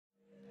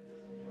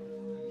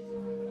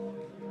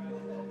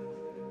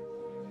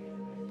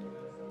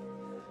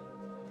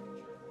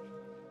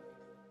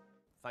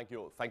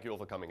thank you all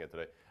for coming here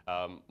today.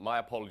 My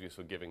apologies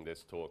for giving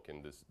this talk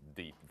in this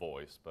deep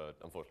voice, but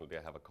unfortunately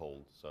I have a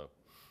cold, so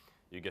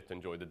you get to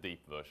enjoy the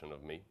deep version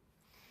of me.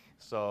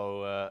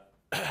 So,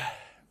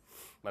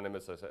 my name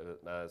is, as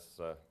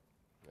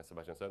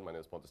Sebastian said, my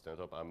name is Sebastian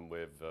Vollmer. I'm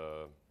with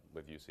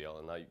UCL,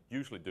 and I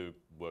usually do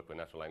work with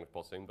natural language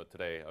processing, but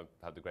today I've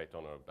had the great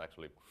honor of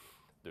actually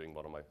doing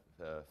one of my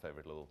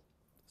favorite little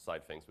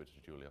side things, which is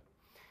Julia.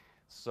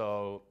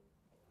 So,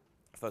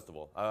 first of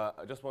all,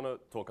 I just want to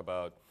talk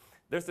about,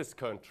 there's this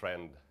current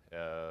trend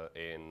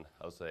in,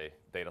 I would say,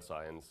 data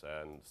science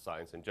and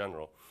science in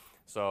general.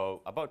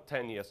 So about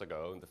 10 years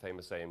ago, the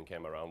famous saying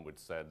came around which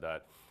said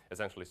that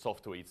essentially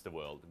software eats the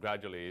world.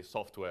 Gradually,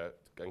 software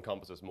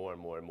encompasses more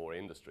and more and more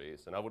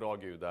industries. And I would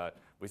argue that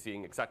we're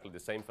seeing exactly the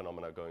same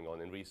phenomena going on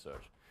in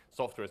research.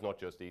 Software is not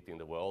just eating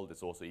the world,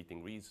 it's also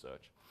eating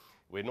research.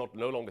 We're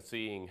no longer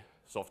seeing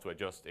software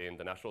just in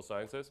the natural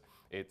sciences.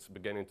 It's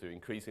beginning to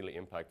increasingly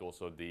impact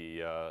also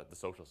the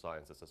social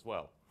sciences as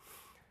well.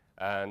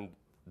 And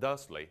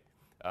thusly,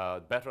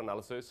 better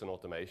analysis and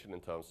automation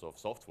in terms of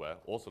software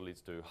also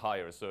leads to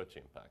higher research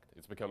impact.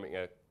 It's becoming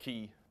a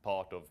key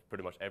part of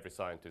pretty much every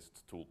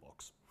scientist's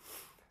toolbox.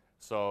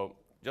 So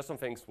just some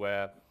things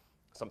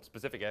some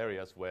specific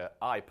areas where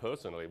I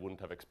personally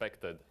wouldn't have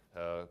expected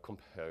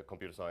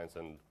computer science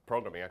and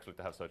programming actually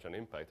to have such an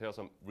impact. Here's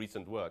some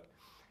recent work.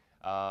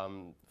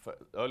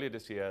 Earlier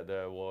this year,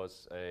 there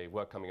was a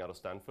work coming out of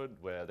Stanford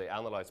where they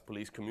analyzed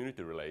police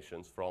community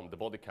relations from the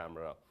body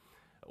camera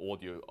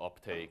audio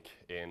uptake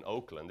in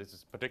Oakland. This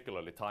is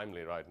particularly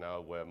timely right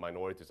now where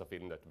minorities are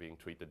feeling that they're being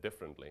treated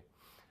differently.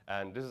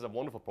 And this is a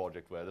wonderful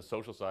project where the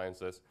social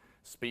sciences,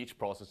 speech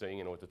processing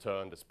in order to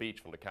turn the speech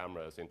from the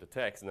cameras into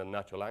text, and then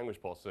natural language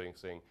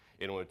processing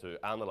in order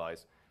to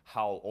analyze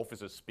how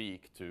officers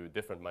speak to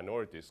different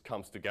minorities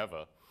comes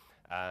together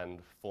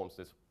and forms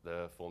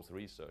the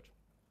research.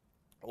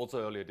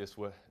 Also earlier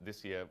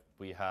this year,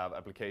 we have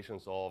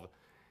applications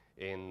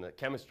in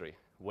chemistry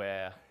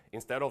where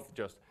instead of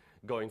just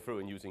going through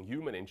and using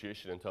human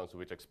intuition in terms of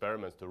which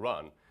experiments to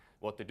run,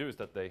 what they do is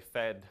that they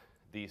fed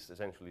these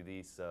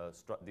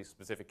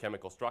specific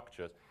chemical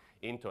structures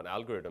into an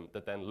algorithm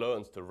that then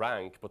learns to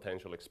rank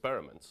potential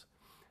experiments.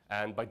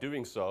 And by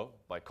doing so,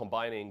 by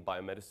combining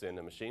biomedicine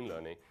and machine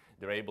learning,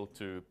 they're able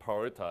to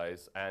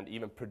prioritize and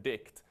even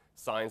predict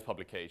science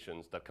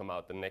publications that come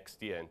out the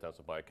next year in terms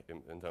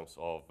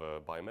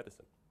of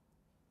biomedicine.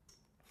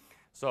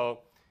 So,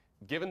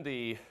 given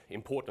the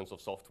importance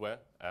of software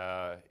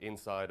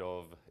inside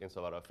of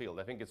our field,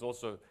 I think it's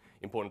also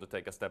important to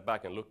take a step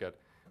back and look at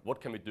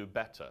what can we do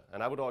better.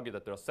 And I would argue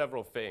that there are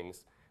several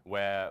things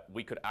where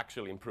we could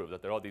actually improve,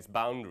 that there are these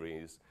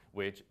boundaries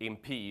which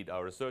impede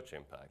our research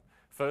impact.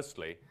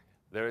 Firstly,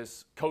 there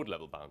is code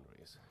level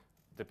boundaries.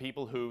 The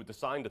people who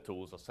design the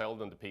tools are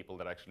seldom the people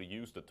that actually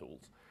use the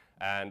tools.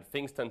 And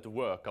things tend to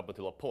work up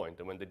until a point,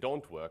 and when they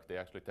don't work, they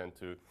actually tend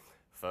to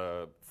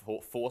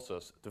force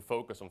us to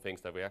focus on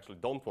things that we actually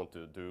don't want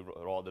to do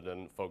rather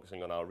than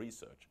focusing on our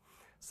research.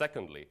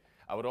 Secondly,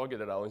 I would argue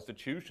that our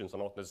institutions are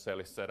not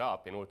necessarily set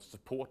up in order to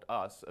support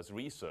us as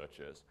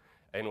researchers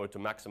in order to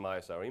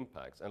maximize our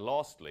impacts. And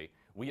lastly,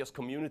 we as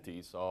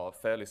communities are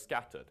fairly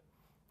scattered,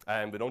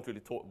 and we don't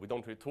really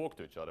talk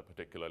to each other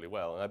particularly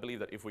well. And I believe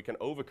that if we can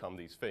overcome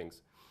these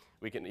things,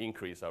 we can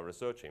increase our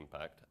research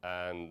impact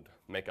and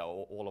make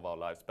all of our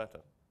lives better.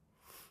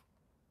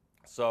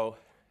 So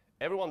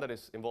everyone that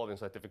is involved in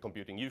scientific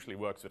computing usually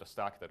works with a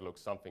stack that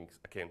looks something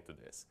akin to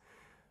this.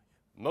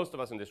 Most of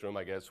us in this room,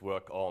 I guess,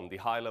 work on the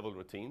high-level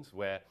routines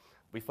where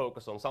we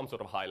focus on some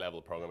sort of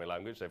high-level programming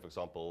language, say, for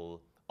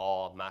example,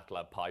 R,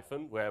 MATLAB,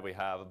 Python, where we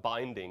have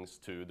bindings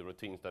to the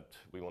routines that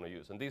we want to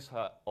use. And these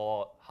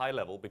are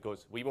high-level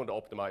because we want to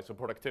optimize for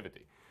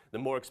productivity. The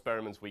more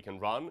experiments we can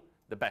run,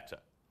 the better.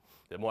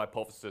 The more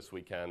hypotheses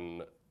we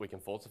can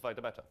falsify,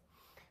 the better.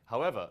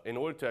 However, in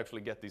order to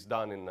actually get this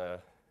done and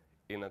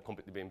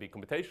be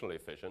computationally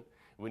efficient,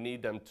 we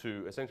need them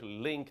to essentially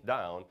link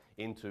down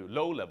into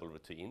low-level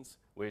routines,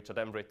 which are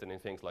then written in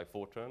things like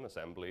Fortran,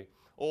 assembly,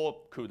 or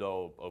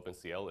CUDA,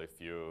 OpenCL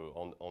if you're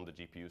on the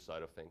GPU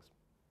side of things.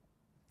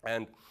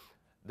 And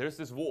there's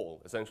this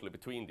wall, essentially,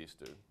 between these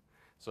two.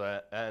 So,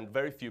 and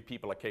very few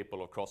people are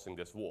capable of crossing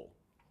this wall.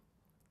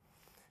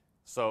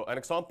 So an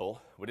example,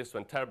 where this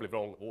went terribly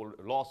wrong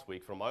last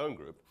week from my own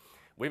group,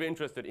 we were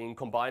interested in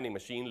combining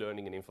machine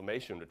learning and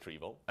information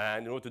retrieval.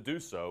 And in order to do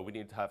so, we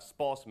need to have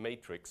sparse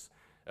matrix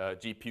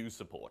GPU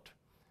support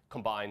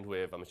combined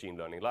with a machine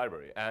learning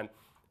library. And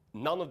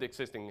none of the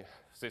existing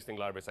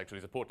libraries actually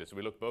support this. So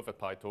we looked both at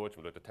PyTorch,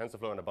 we looked at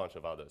TensorFlow, and a bunch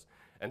of others.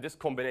 And this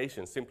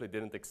combination simply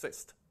didn't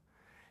exist.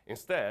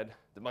 Instead,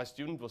 my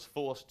student was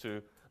forced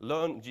to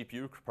learn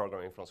GPU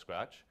programming from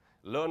scratch,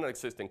 learn an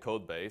existing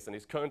code base, and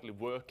is currently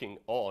working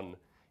on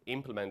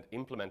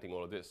implementing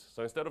all of this.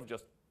 So instead of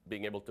just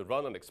being able to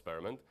run an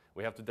experiment,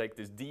 we have to take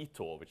this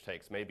detour, which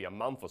takes maybe a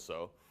month or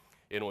so,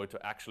 in order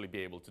to actually be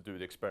able to do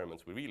the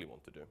experiments we really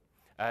want to do.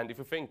 And if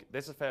you think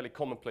this is a fairly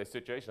commonplace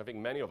situation, I think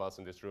many of us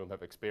in this room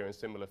have experienced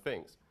similar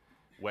things,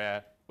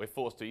 where we're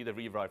forced to either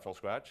rewrite from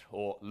scratch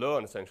or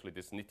learn essentially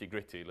this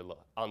nitty-gritty little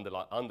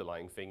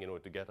underlying thing in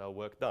order to get our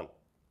work done.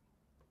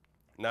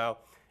 Now,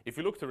 if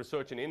you look to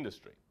research in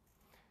industry,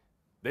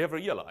 they have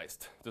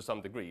realized, to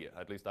some degree,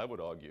 at least I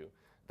would argue,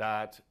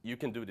 that you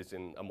can do this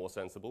in a more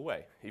sensible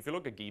way. If you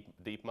look at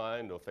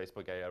DeepMind or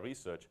Facebook AI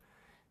research,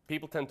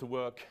 people tend to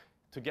work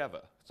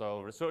together.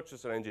 So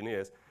researchers and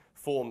engineers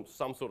form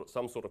some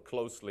sort of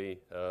closely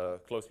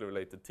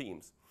related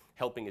teams,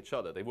 helping each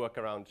other. They work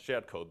around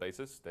shared code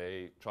bases.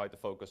 They try to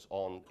focus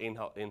on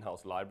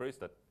in-house libraries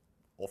that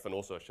often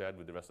also are shared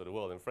with the rest of the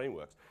world in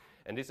frameworks.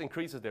 And this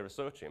increases their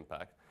research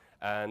impact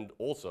and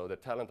also their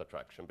talent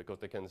attraction, because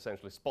they can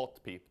essentially spot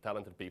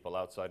talented people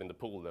outside in the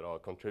pool that are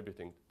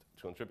contributing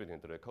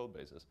to their code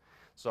bases.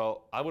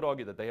 So I would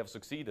argue that they have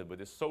succeeded with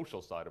this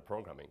social side of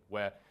programming,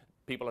 where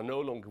people are no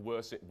longer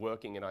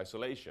working in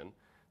isolation.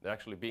 They're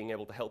actually being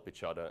able to help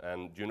each other,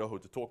 and you know who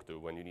to talk to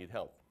when you need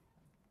help.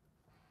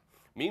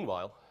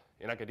 Meanwhile,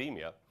 in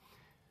academia,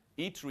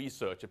 each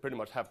researcher pretty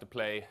much have to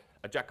play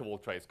a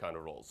jack-of-all-trades kind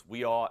of roles.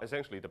 We are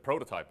essentially the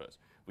prototypers.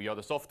 We are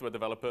the software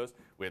developers.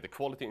 We're the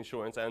quality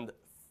insurance, and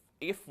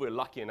if we're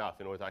lucky enough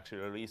in order to actually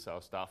release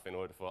our stuff in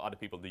order for other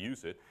people to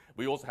use it,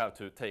 we also have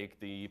to take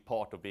the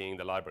part of being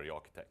the library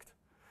architect.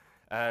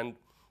 And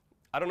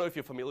I don't know if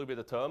you're familiar with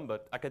the term,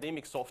 but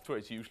academic software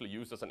is usually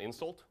used as an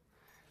insult.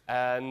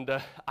 And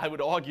I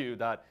would argue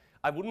that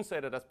I wouldn't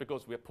say that that's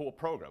because we're poor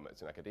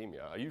programmers in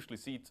academia. I usually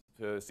see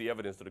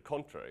evidence to the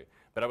contrary.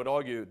 But I would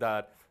argue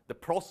that the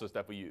process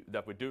that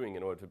we're doing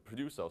in order to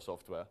produce our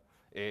software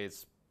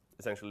is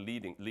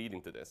essentially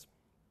leading to this.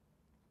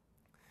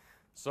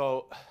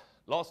 So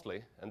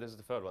lastly, and this is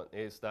the third one,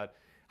 is that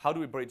how do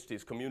we bridge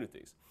these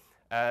communities?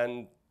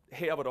 And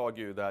here I would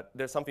argue that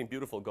there's something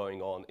beautiful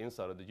going on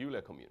inside of the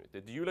Julia community.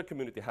 The Julia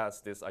community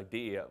has this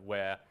idea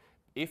where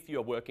if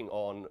you're working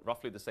on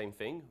roughly the same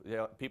thing,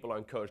 people are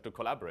encouraged to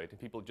collaborate, and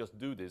people just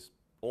do this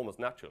almost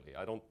naturally.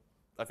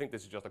 I think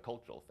this is just a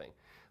cultural thing.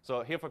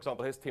 So here, for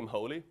example, here's Tim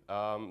Holy.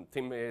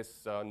 Tim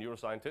is a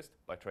neuroscientist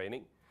by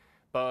training,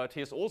 but he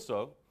has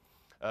also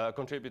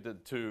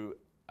contributed to,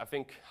 I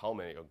think, how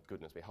many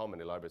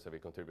libraries have he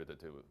contributed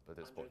to at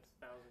this point?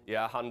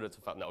 Yeah, hundreds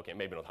of, no, okay,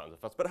 maybe not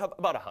hundreds of, but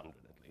about 100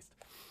 at least.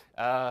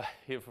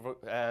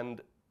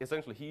 And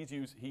essentially,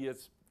 he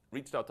has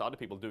reached out to other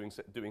people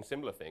doing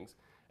similar things,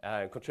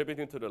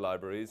 contributing to the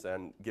libraries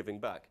and giving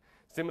back.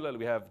 Similarly,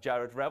 we have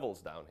Jarrett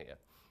Revels down here.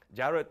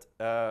 Jarrett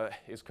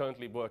is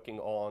currently working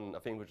on a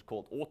thing which is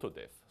called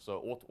autodiff,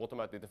 so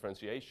automatic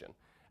differentiation.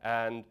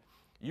 And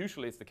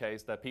usually it's the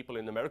case that people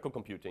in numerical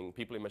computing,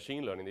 people in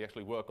machine learning, they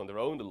actually work on their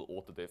own little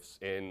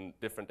autodiffs in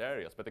different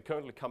areas, but they're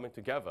currently coming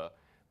together,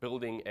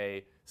 building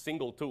a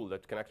single tool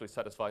that can actually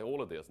satisfy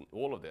all of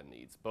their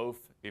needs.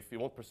 Both if you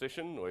want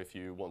precision or if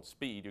you want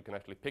speed, you can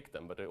actually pick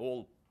them, but they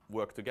all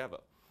work together.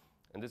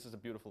 And this is a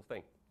beautiful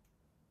thing.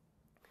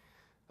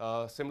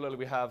 Similarly,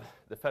 we have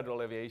the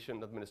Federal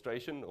Aviation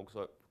Administration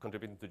also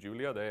contributing to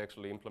Julia. They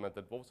actually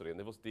implemented, what was it? And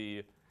it was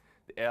the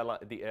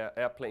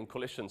airplane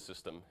collision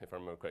system, if I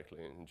remember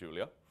correctly, in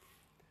Julia.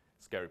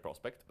 Scary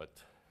prospect, but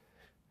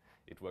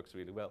it works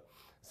really well.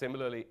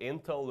 Similarly,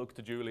 Intel looked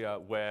to Julia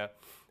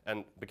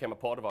and became a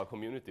part of our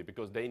community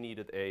because they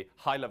needed a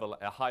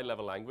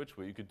high-level language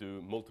where you could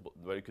do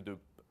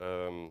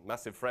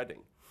massive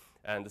threading.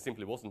 And there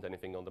simply wasn't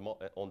anything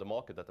on the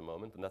market at the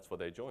moment, and that's why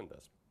they joined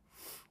us.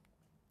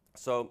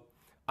 So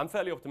I'm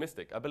fairly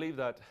optimistic. I believe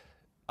that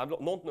I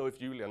don't know if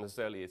Julia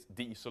necessarily is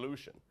the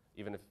solution,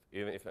 even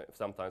if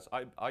sometimes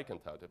I can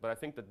tout it. But I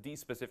think that these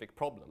specific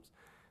problems,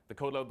 the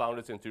code level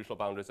boundaries, the institutional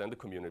boundaries, and the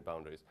community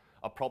boundaries,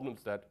 are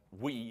problems that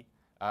we,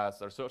 as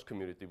a research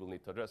community, will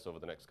need to address over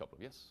the next couple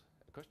of years.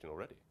 A question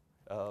already.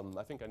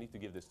 I think I need to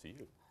give this to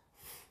you.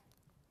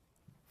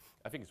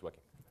 I think it's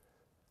working.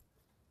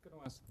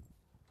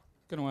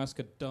 Going to ask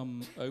a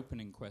dumb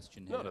opening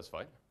question here. No, that's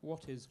fine.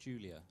 What is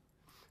Julia?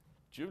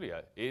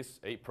 Julia is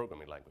a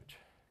programming language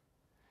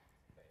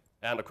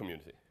and a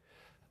community.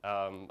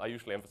 I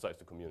usually emphasize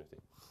the community.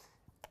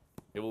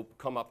 It will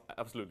come up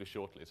absolutely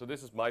shortly. So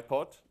this is my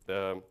part,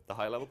 the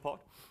high-level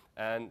part.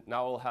 And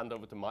now I'll hand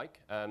over to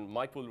Mike. And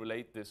Mike will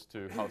relate this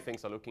to how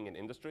things are looking in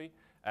industry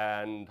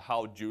and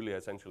how Julia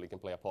essentially can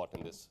play a part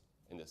in this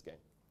game.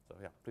 So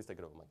yeah, please take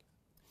it over, Mike.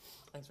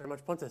 Thanks very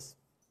much, Pontus.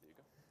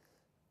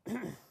 There you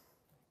go.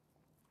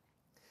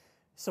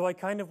 So I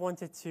kind of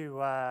wanted to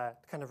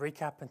kind of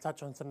recap and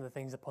touch on some of the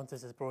things that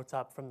Pontus has brought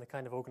up from the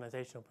kind of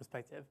organizational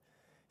perspective.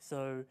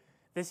 So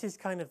this is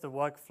kind of the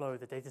workflow,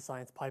 the data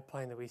science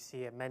pipeline that we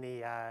see at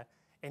many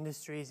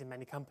industries, in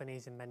many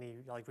companies, in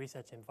many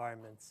research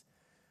environments,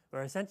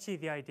 where essentially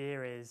the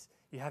idea is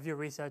you have your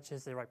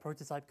researchers, they write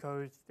prototype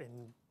code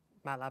in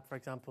MATLAB, for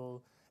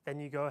example, then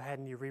you go ahead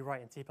and you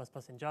rewrite in C++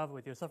 and Java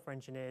with your software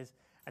engineers,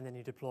 and then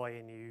you deploy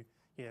and you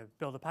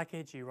build a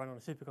package, you run on a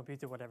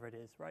supercomputer, whatever it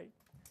is, right?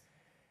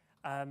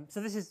 So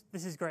this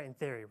is great in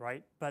theory,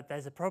 right? But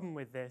there's a problem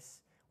with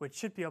this, which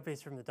should be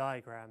obvious from the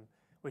diagram,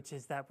 which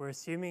is that we're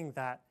assuming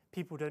that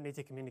people don't need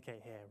to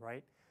communicate here,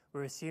 right?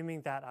 we're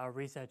assuming that our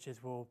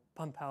researchers will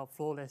pump out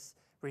flawless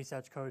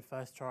research code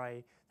first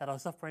try, that our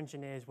software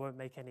engineers won't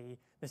make any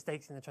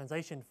mistakes in the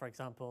translation, for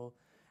example.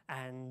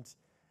 And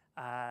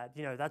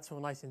that's all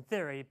nice in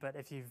theory, but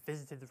if you've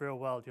visited the real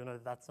world, you'll know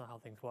that that's not how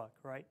things work,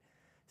 right?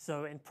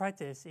 So in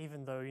practice,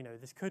 even though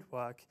this could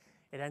work,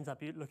 it ends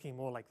up looking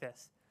more like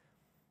this.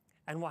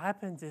 And what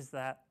happens is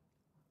that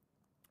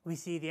we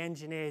see the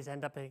engineers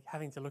end up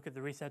having to look at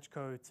the research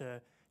code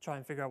to try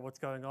and figure out what's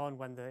going on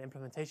when the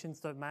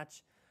implementations don't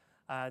match.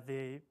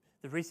 The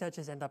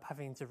researchers end up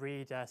having to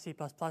read C++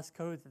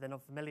 code that they're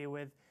not familiar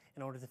with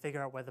in order to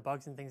figure out where the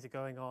bugs and things are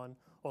going on,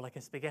 or like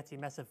a spaghetti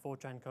mess of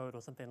Fortran code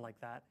or something like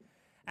that.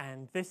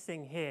 And this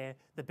thing here,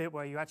 the bit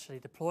where you actually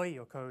deploy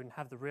your code and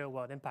have the real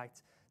world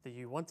impact that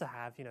you want to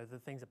have, the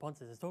things that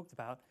Pontus has talked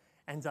about,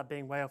 ends up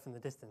being way off in the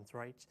distance,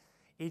 right?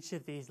 Each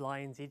of these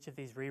lines, each of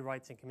these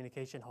rewrites and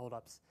communication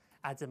holdups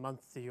adds a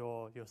month to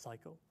your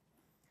cycle.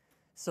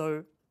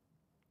 So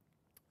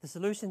the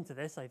solution to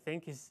this, I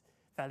think, is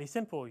fairly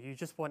simple. You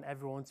just want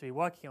everyone to be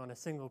working on a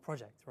single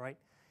project, right?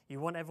 You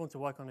want everyone to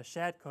work on a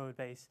shared code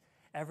base.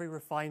 Every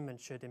refinement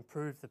should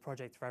improve the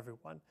project for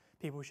everyone.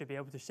 People should be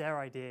able to share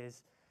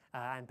ideas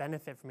and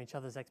benefit from each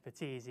other's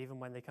expertise, even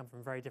when they come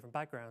from very different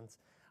backgrounds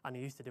and are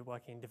used to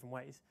working in different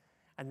ways.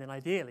 And then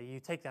ideally, you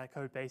take that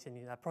code base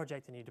and that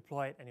project and you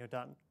deploy it and you're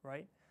done,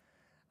 right?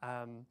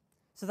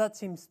 So that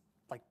seems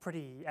like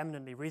pretty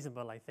eminently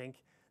reasonable, I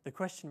think. The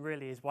question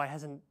really is why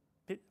haven't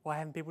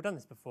people done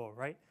this before,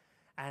 right?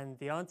 And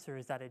the answer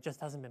is that it just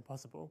hasn't been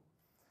possible.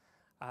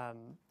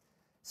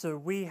 So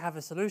we have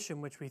a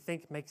solution which we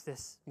think makes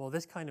this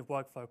kind of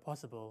workflow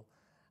possible,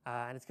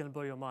 and it's going to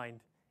blow your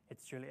mind.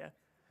 It's Julia.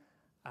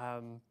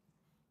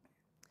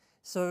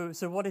 So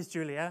what is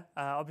Julia?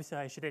 Obviously,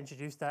 I should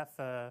introduce that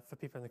for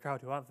people in the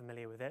crowd who aren't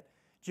familiar with it.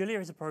 Julia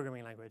is a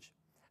programming language,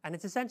 and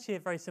it's essentially a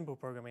very simple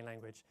programming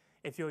language.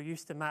 If you're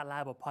used to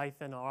MATLAB or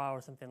Python or R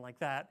or something like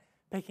that,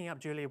 picking up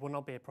Julia will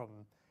not be a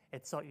problem.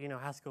 It's not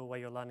Haskell where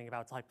you're learning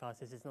about type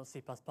classes. It's not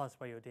C++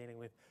 where you're dealing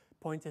with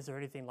pointers or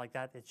anything like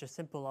that. It's just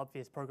simple,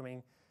 obvious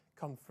programming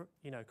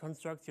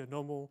constructs, your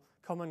normal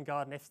common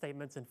garden if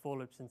statements and for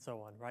loops and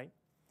so on, right?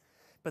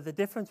 But the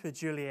difference with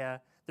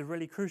Julia, the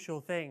really crucial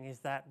thing is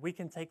that we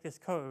can take this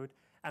code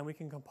and we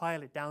can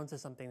compile it down to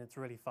something that's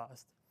really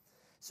fast.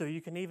 So you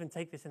can even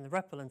take this in the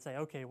REPL and say,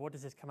 okay, what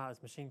does this come out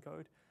as machine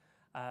code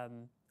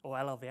or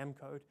LLVM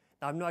code?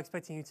 Now, I'm not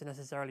expecting you to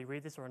necessarily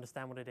read this or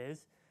understand what it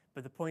is,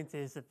 but the point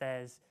is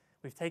that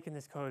we've taken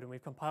this code and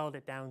we've compiled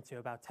it down to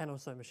about 10 or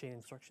so machine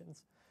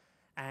instructions.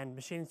 And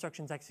machine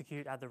instructions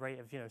execute at the rate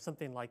of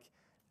something like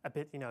a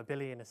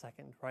billion a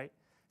second, right?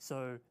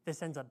 So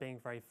this ends up being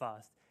very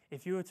fast.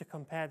 If you were to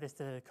compare this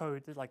to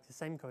code, like the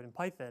same code in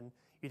Python,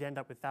 you'd end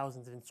up with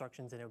thousands of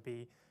instructions and it would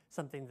be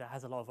something that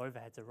has a lot of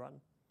overhead to run.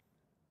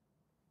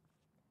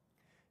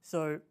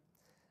 So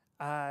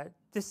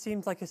this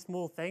seems like a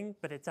small thing,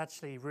 but it's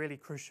actually really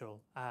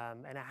crucial.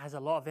 And it has a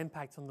lot of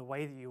impact on the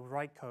way that you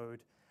write code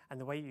and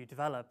the way you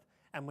develop.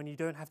 And when you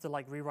don't have to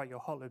rewrite your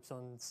hot loops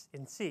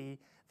in C,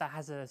 that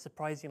has a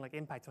surprising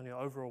impact on your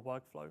overall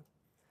workflow.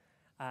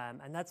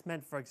 And that's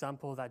meant, for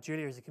example, that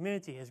Julia as a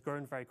community has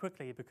grown very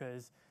quickly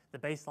because the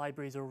base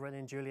libraries all run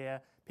in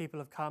Julia. People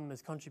have come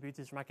as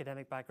contributors from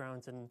academic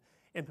backgrounds and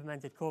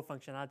implemented core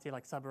functionality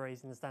like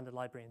subarrays in the standard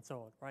library and so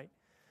on, right?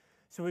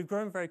 So we've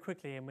grown very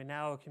quickly, and we're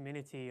now a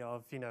community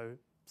of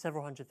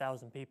several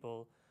 100,000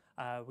 people.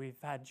 We've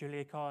had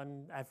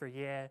JuliaCon every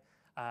year.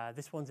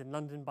 This one's in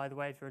London, by the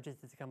way, if you're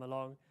interested to come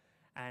along.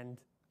 And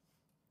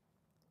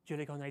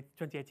JuliaCon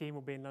 2018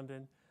 will be in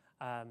London.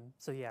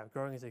 So yeah,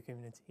 growing as a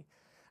community.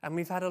 And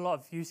we've had a lot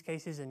of use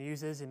cases and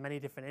users in many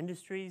different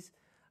industries.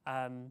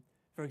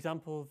 For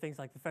example, things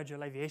like the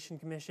Federal Aviation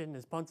Commission,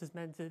 as Pontus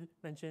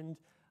mentioned,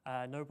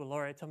 Nobel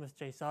laureate Thomas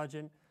J.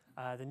 Sargent,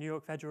 the New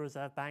York Federal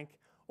Reserve Bank,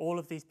 all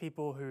of these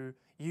people who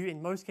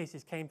in most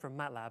cases came from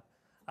MATLAB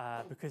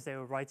because they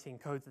were writing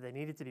code that they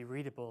needed to be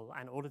readable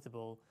and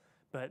auditable,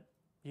 but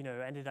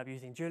ended up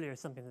using Julia as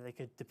something that they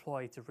could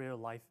deploy to real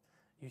life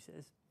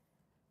uses.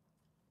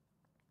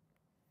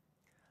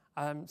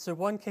 So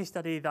one case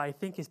study that I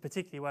think is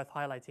particularly worth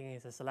highlighting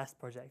is the Celeste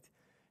project.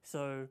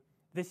 So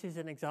this is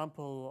an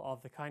example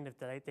of the kind of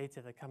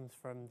data that comes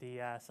from the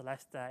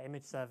Celeste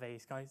image survey,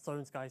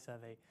 Zone Sky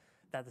survey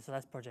that the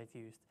Celeste project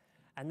used.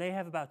 And they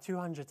have about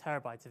 200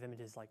 terabytes of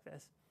images like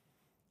this.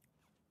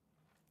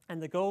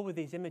 And the goal with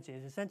these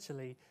images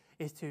essentially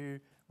is to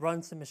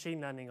run some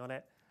machine learning on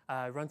it,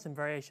 run some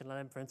variational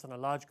inference on a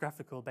large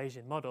graphical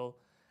Bayesian model,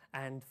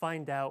 and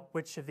find out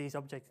which of these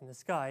objects in the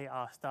sky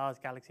are stars,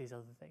 galaxies,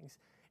 other things.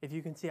 If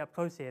you can see up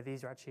close here,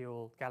 these are actually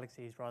all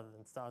galaxies rather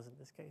than stars in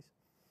this case.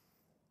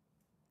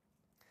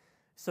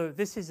 So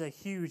this is a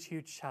huge,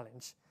 huge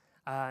challenge,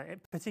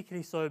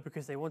 particularly so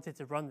because they wanted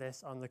to run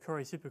this on the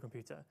Cori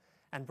supercomputer.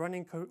 And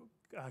running code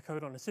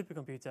on a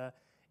supercomputer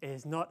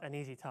is not an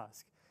easy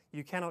task.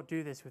 You cannot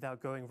do this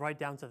without going right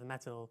down to the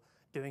metal,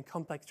 doing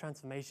complex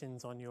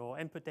transformations on your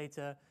input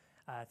data,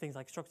 things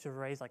like structured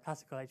arrays, like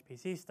classical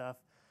HPC stuff.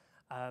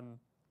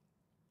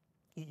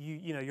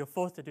 You're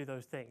forced to do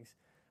those things.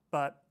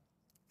 But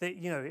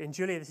In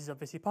Julia, this is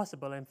obviously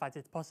possible. In fact,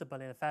 it's possible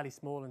in a fairly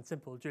small and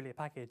simple Julia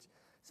package,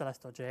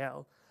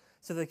 celeste.jl.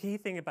 So the key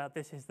thing about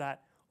this is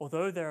that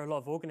although there are a lot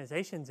of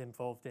organizations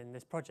involved in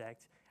this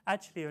project,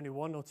 actually only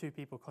 1 or 2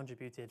 people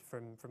contributed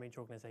from each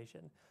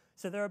organization.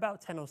 So there are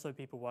about 10 or so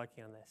people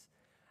working on this.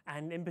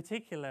 And in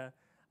particular,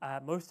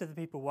 most of the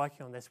people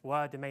working on this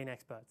were domain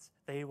experts.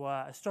 They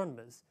were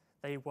astronomers.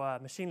 They were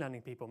machine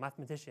learning people,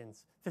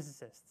 mathematicians,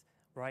 physicists,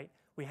 right?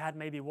 We had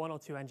maybe 1 or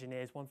 2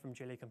 engineers, 1 from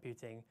Julia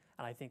Computing,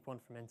 and I think 1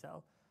 from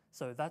Intel.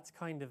 So that's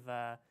kind of,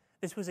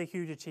 this was a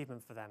huge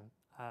achievement for them.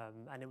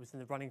 And it was in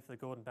the running for the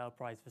Gordon Bell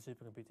Prize for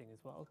supercomputing as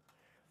well.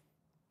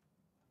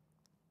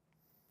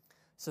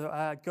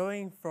 So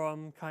going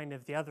from kind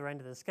of the other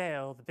end of the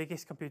scale, the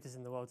biggest computers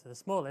in the world to the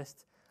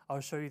smallest, I'll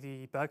show you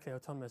the Berkeley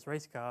Autonomous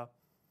Race Car,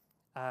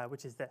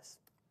 which is this.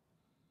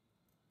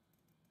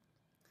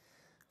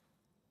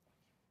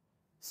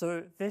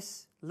 So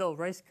this little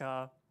race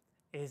car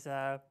is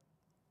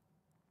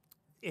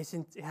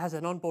it has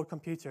an onboard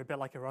computer, a bit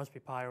like a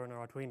Raspberry Pi or an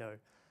Arduino,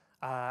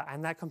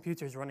 and that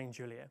computer is running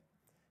Julia.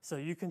 So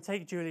you can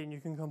take Julia and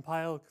you can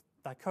compile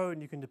that code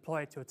and you can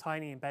deploy it to a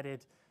tiny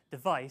embedded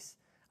device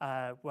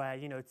where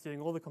it's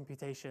doing all the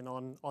computation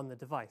on the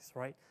device,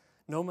 right?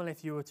 Normally,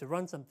 if you were to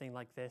run something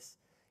like this,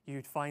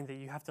 you'd find that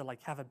you have to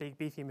have a big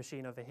beefy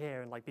machine over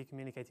here and be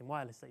communicating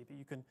wirelessly, but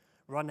you can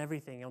run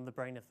everything on the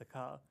brain of the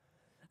car.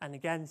 And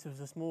again, this was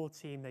a small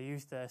team. They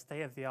used a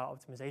state-of-the-art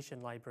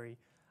optimization library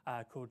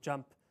called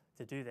Jump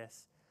to do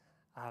this.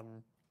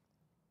 And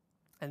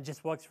it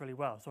just works really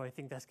well. So I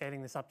think they're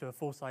scaling this up to a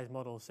full-size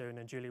model soon,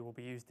 and Julia will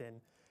be used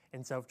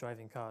in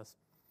self-driving cars.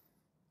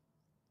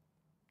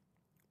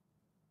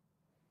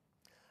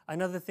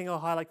 Another thing I'll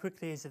highlight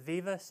quickly is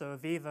Aviva. So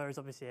Aviva is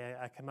obviously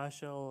a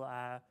commercial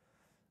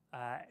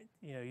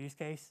use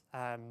case.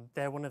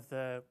 They're one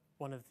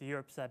of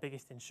Europe's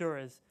biggest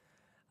insurers,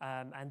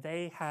 and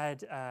they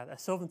had a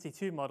Solvency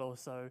II model.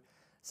 So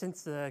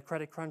since the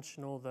credit crunch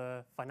and all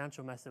the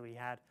financial mess that we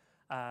had,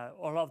 a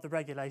lot of the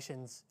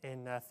regulations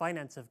in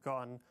finance have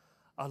gotten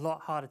a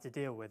lot harder to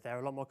deal with. They're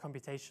a lot more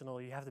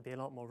computational. You have to be a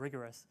lot more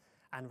rigorous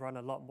and run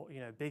a lot more,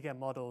 bigger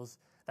models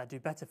that do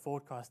better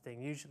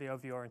forecasting, usually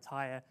over your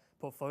entire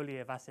portfolio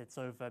of assets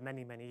over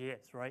many, many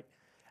years, right?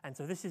 And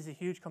so this is a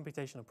huge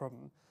computational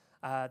problem.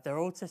 Their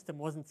old system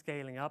wasn't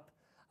scaling up.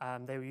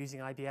 They were using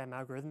IBM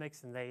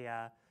algorithmics, and they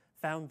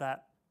found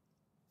that,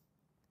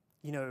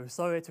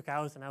 so it took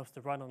hours and hours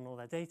to run on all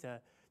their data,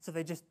 so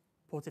they just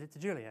ported it to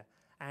Julia.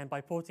 And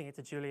by porting it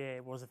to Julia,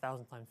 it was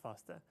 1,000 times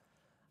faster.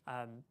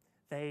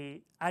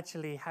 They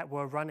actually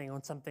were running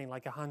on something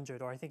like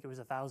 100, or I think it was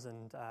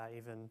 1,000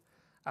 even,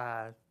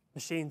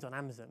 machines on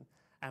Amazon.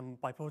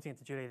 And by porting it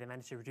to Julia, they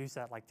managed to reduce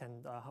that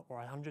 10 or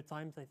 100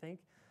 times, I think,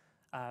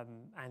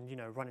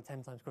 and run it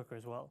 10 times quicker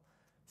as well.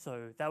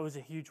 So that was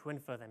a huge win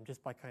for them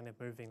just by kind of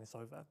moving this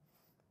over.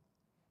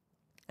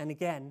 And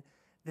again,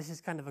 this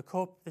is kind of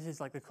this is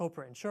like the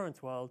corporate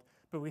insurance world,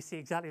 but we see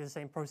exactly the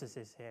same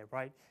processes here,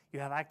 right? You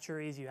have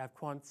actuaries, you have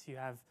quants, you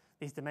have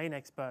these domain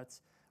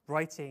experts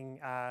writing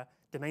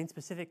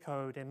domain-specific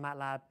code in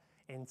MATLAB,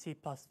 in C++,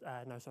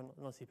 no, sorry,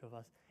 not C++,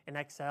 in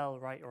Excel,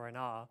 right, or in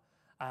R,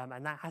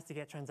 and that has to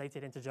get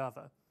translated into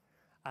Java.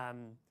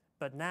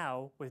 But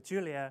now, with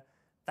Julia,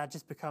 that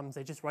just becomes,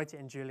 they just write it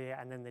in Julia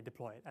and then they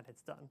deploy it and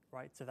it's done,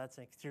 right? So that's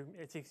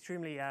it's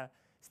extremely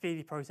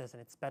speedy process,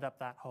 and it's sped up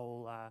that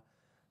whole,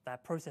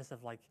 that process of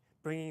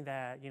bringing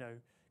their,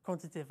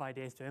 quantitative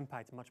ideas to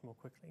impact much more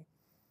quickly.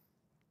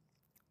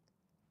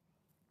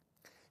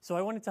 So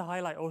I wanted to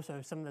highlight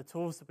also some of the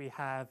tools that we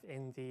have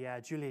in the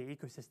Julia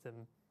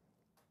ecosystem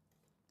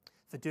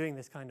for doing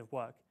this kind of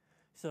work.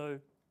 So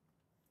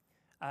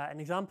an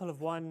example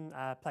of one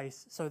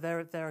place, so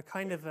there are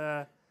kind of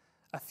a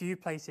few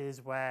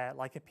places where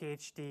a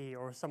PhD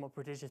or a somewhat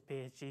prodigious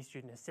PhD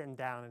student is sitting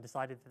down and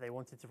decided that they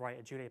wanted to write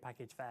a Julia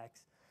package for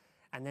X.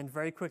 And then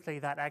very quickly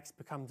that X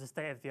becomes the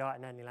state of the art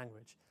in any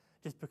language,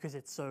 just because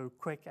it's so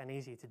quick and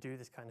easy to do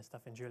this kind of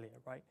stuff in Julia,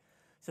 right?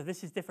 So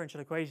this is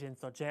differential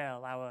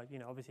equations.jl, our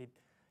obviously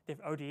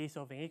ODE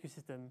solving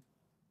ecosystem.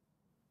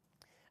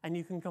 And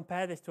you can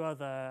compare this to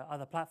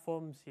other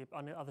platforms,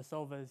 other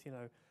solvers.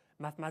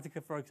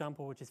 Mathematica, for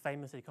example, which is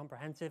famously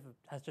comprehensive,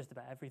 has just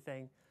about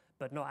everything,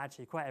 but not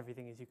actually quite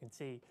everything, as you can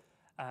see.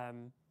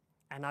 And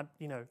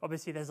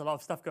obviously there's a lot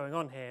of stuff going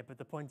on here, but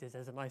the point is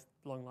there's a nice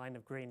long line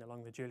of green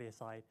along the Julia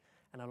side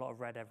and a lot of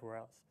red everywhere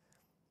else.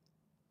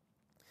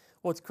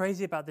 What's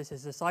crazy about this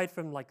is, aside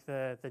from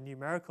the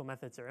numerical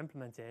methods that are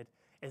implemented,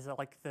 is that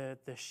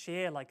the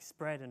sheer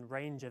spread and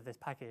range of this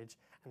package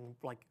and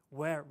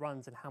where it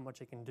runs and how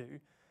much it can do.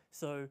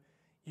 So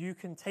you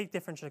can take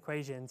differential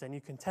equations and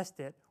you can test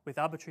it with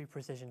arbitrary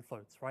precision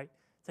floats, right?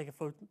 Take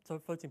a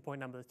floating point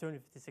number that's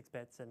 256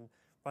 bits and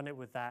run it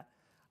with that,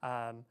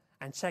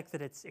 and check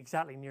that it's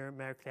exactly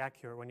numerically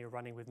accurate when you're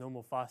running with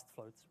normal fast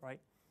floats, right?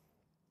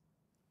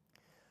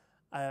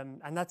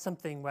 And that's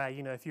something where,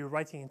 if you were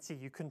writing in C,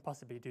 you couldn't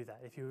possibly do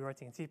that. If you were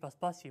writing in C++,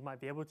 you might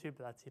be able to,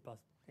 but that's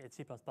it's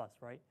C++,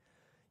 right?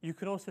 You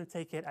can also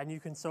take it and you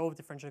can solve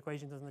differential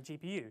equations on the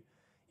GPU.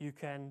 you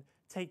can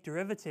take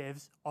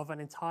derivatives of an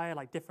entire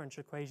like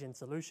differential equation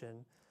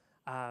solution,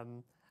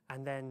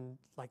 and then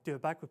like do a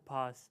backward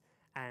pass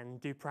and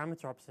do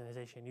parameter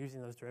optimization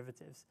using those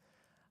derivatives.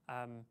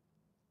 And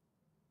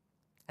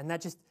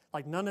that just,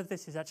 like, none of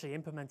this is actually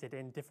implemented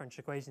in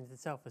differential equations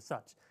itself as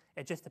such.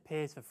 It just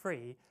appears for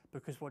free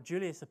because what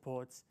Julia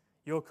supports,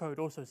 your code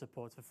also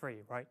supports for free,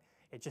 right?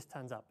 It just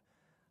turns up,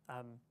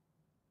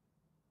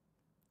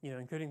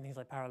 including things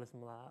like parallelism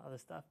and all that other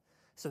stuff.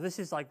 So this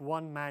is like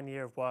 1 man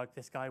year of work.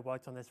 This guy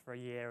worked on this for a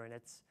year, and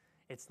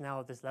it's now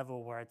at this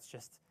level where it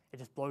just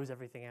blows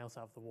everything else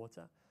out of the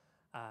water.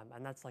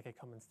 And that's like a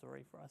common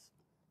story for us.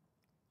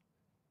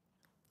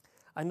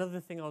 Another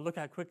thing I'll look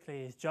at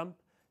quickly is JUMP.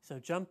 So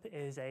JUMP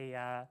is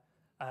a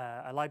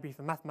library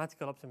for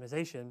mathematical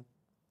optimization.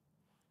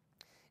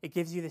 It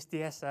gives you this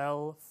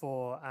DSL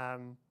for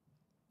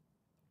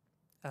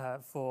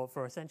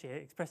essentially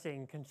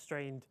expressing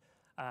constrained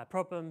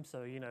problems.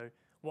 So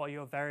what are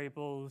your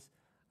variables,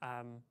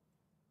 and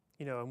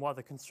what are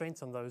the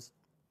constraints on those,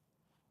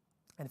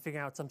 and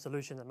figuring out some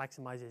solution that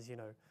maximizes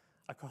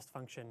a cost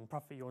function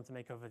profit you want to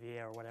make over the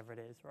year or whatever it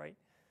is, right?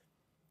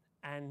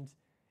 And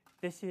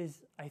this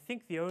is, I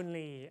think, the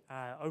only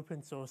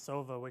open source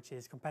solver which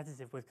is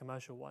competitive with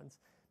commercial ones.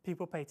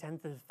 People pay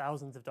tens of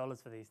thousands of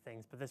dollars for these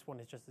things, but this one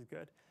is just as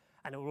good.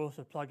 And it will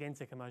also plug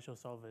into commercial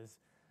solvers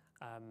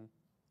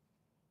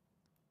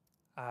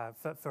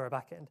for a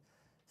backend.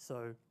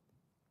 So,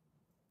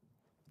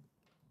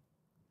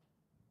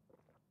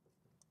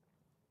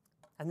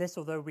 and this,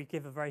 although we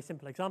give a very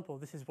simple example,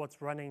 this is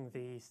what's running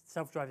the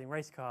self-driving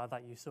race car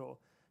that you saw.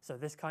 So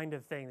this kind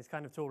of thing, this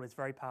kind of tool is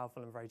very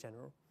powerful and very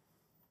general.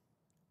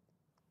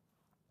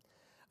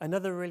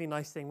 Another really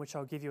nice thing, which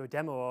I'll give you a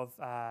demo of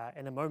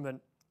in a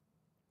moment,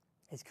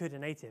 is CUDA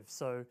native.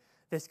 So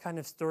this kind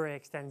of story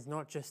extends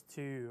not just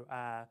to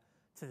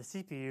the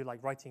CPU,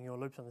 like writing your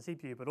loops on the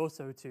CPU, but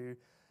also to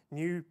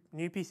new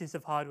pieces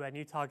of hardware,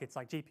 new targets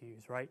like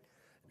GPUs, right?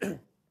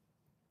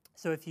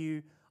 So if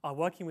you are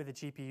working with a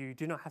GPU, you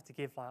do not have to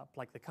give up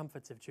like the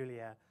comforts of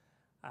Julia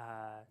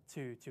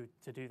to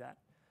do that.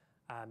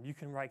 You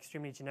can write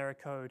extremely generic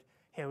code.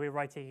 Here we're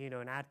writing,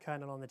 an add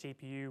kernel on the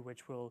GPU,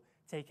 which will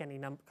take any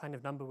kind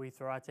of number we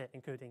throw at it,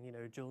 including,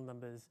 dual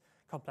numbers,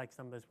 complex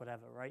numbers,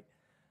 whatever, right?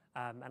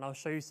 And I'll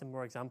show you some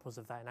more examples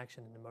of that in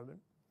action in a moment.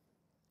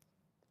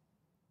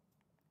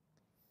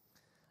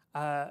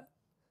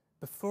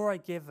 Before I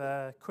give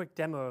a quick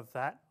demo of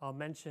that, I'll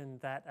mention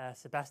that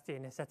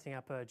Sebastian is setting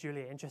up a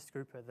Julia interest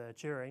group at the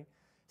Turing.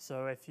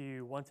 So if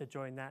you want to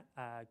join that,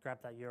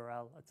 grab that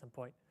URL at some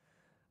point,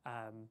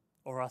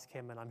 or ask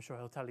him, and I'm sure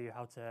he'll tell you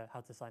how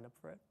to sign up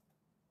for it.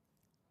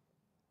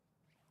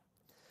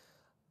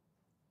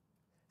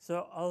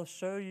 So I'll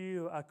show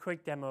you a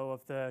quick demo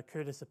of the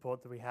CUDA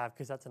support that we have,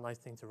 because that's a nice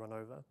thing to run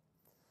over.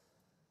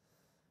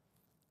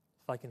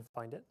 If I can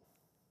find it.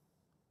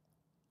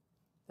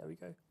 There we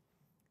go.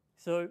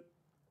 So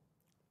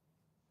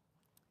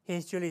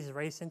here's Julia's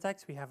array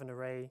syntax. We have an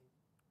array.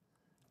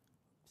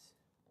 Oops.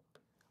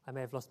 I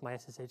may have lost my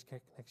SSH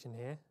connection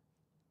here.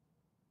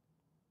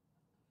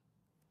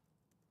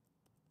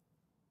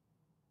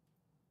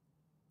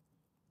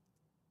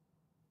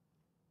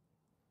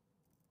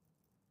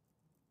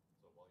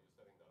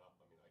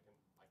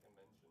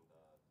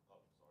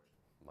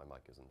 My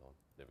mic isn't on.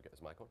 There we go.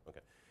 Is mic on? Okay.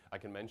 I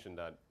can mention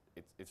that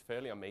it's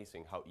fairly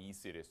amazing how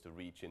easy it is to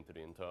reach into the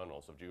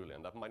internals of Julia.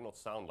 And that might not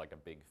sound like a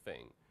big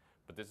thing,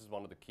 but this is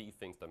one of the key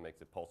things that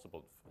makes it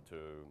possible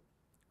to,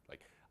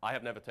 like, I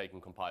have never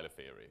taken compiler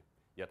theory,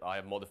 yet I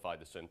have modified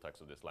the syntax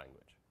of this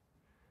language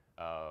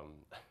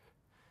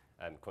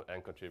and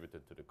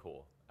contributed to the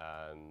core.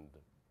 And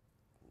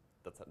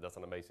that's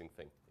an amazing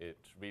thing. It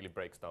really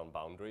breaks down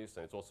boundaries,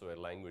 and it's also a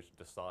language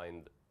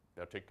designed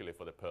particularly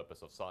for the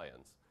purpose of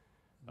science.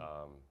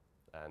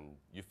 And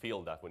you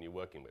feel that when you're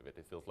working with it.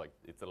 It feels like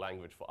it's a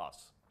language for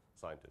us,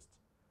 scientists.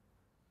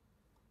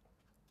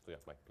 So yeah,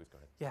 Mike, please go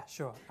ahead. Yeah,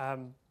 sure.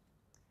 So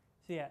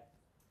yeah,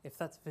 if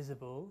that's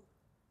visible.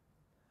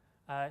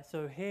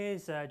 So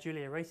here's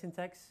Julia array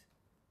syntax.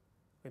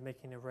 We're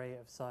making an array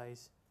of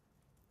size.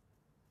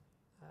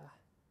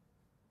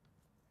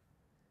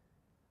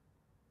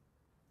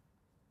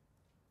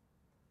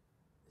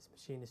 This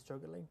machine is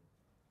struggling.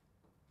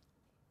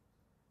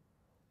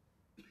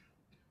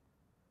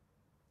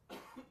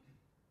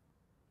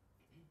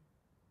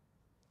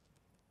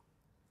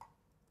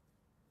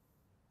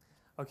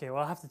 Okay,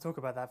 well, I'll have to talk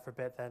about that for a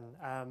bit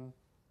then.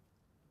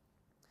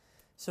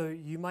 So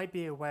you might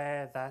be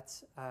aware that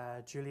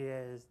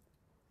Julia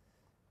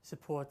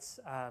supports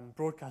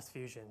broadcast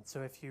fusion.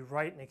 So if you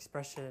write an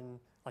expression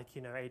like,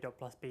 a dot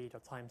plus b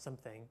dot times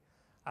something,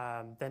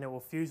 then it will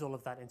fuse all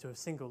of that into a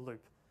single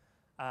loop.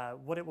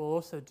 What it will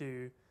also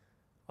do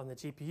on the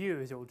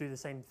GPU is it will do the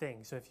same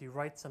thing. So if you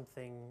write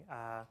something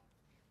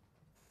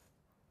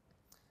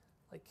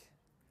like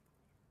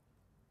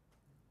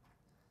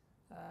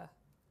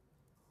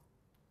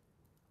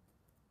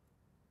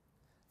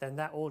then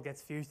that all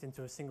gets fused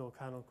into a single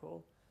kernel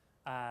call.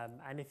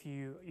 And if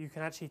you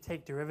can actually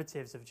take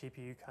derivatives of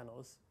GPU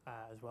kernels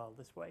as well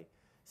this way.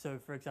 So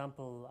for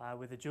example,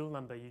 with a joule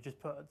number, you just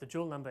put the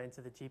joule number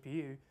into the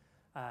GPU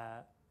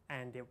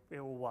and it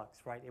all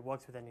works, right? It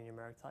works with any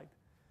numeric type.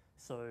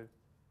 So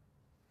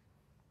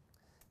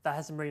that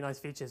has some really nice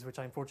features, which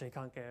I unfortunately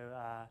can't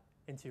go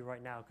into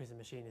right now because the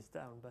machine is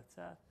down, but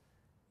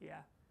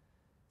yeah.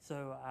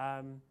 So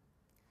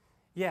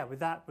yeah, with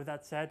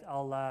that said,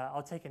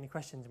 I'll take any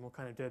questions and we'll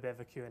kind of do a bit of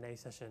a Q&A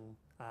session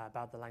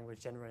about the language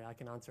generally. I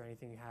can answer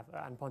anything you have,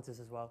 and Pontus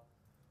as well.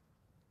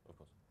 Of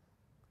course.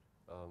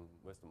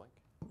 Where's the mic?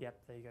 Yep,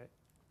 there you go.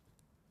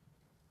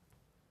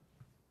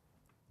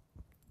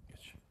 Yes.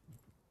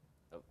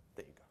 Oh,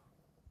 there you go.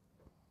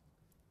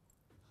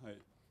 Hi.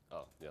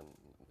 Oh, yeah,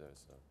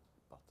 there's a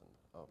button.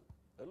 Oh,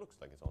 it looks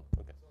like it's on.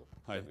 Okay.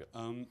 Hi. There we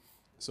go.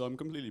 So I'm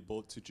completely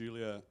bored to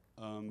Julia,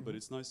 but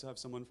it's nice to have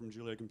someone from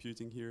Julia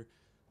Computing here.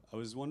 I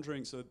was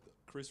wondering, so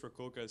Chris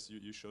Rakokas,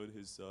 you showed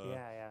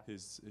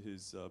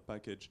his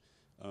package,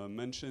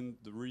 mentioned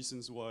the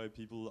reasons why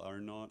people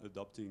are not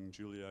adopting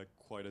Julia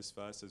quite as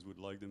fast as would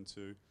like them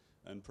to.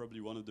 And probably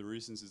one of the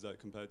reasons is that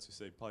compared to,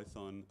 say,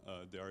 Python,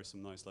 there are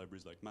some nice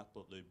libraries like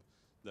Matplotlib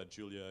that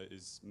Julia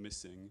is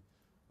missing.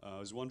 I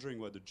was wondering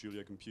whether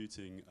Julia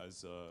Computing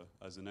as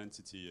an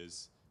entity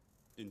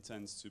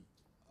intends to,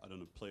 I don't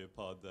know, play a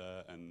part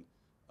there and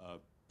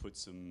put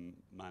some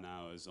man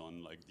hours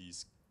on like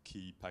these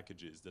key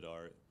packages that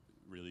are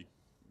really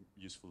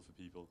useful for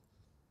people.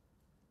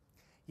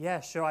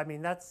 Yeah, sure. I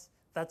mean, that's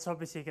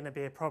obviously going to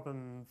be a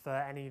problem for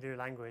any new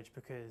language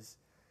because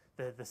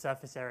the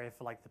surface area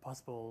for like the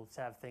possible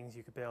set of things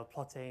you could build,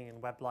 plotting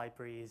and web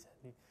libraries,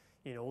 and,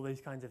 you know, all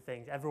these kinds of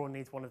things. Everyone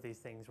needs one of these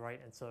things,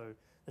 right? And so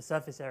the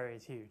surface area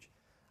is huge.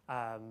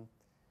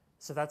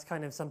 So that's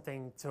kind of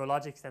something to a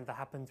large extent that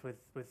happens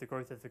with the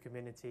growth of the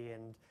community,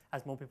 and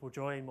as more people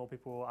join, more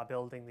people are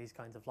building these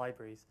kinds of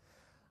libraries.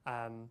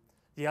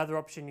 The other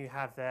option you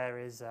have there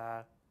is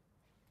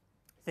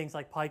things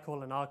like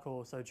PyCall and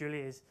rcall. So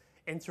Julia's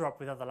interop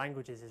with other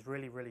languages is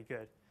really, really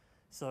good.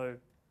 So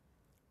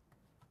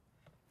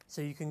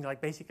you can like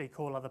basically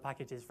call other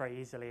packages very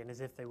easily and as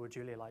if they were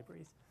Julia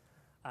libraries.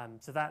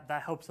 So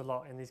that helps a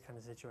lot in these kind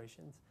of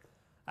situations.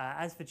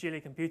 As for Julia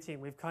Computing,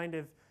 we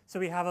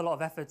have a lot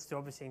of efforts to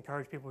obviously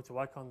encourage people to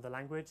work on the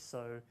language.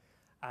 So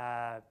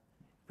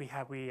we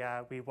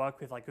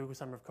work with like Google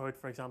Summer of Code,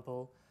 for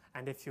example.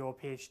 And if you're a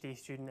PhD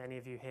student, any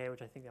of you here,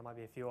 which I think there might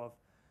be a few of,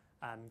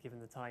 given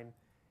the time,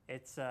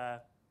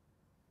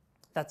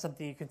 that's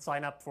something you can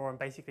sign up for and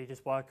basically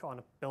just work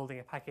on building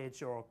a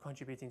package or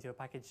contributing to a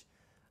package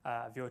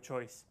of your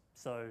choice.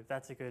 So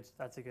that's a good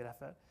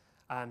effort.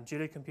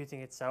 Julia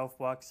Computing itself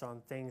works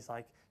on things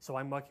like, so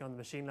I'm working on the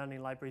machine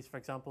learning libraries, for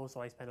example, so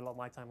I spend a lot of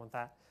my time on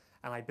that,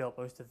 and I built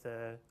a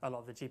lot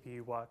of the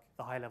GPU work,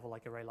 the high level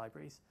like array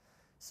libraries.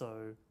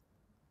 So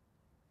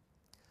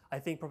I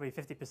think probably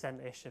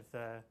 50%-ish of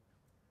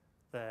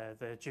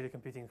the Julia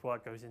Computing's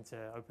work goes into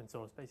open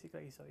source,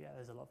 basically. So yeah,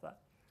 there's a lot of that.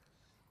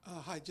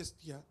 Hi,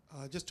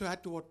 just to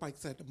add to what Mike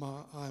said,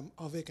 I'm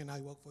Avik and I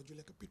work for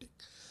Julia Computing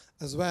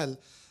as well.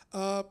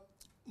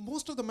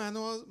 Most of the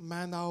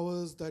man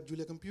hours that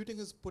Julia Computing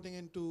is putting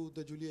into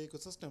the Julia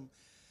ecosystem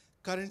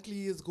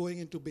currently is going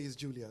into base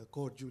Julia,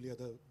 core Julia,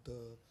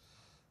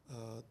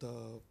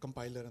 the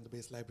compiler and the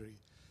base library.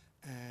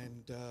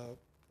 And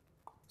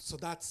so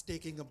that's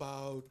taking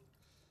about,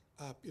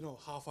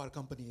 half our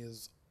company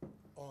is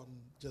on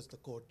just the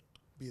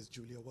code-based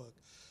Julia work.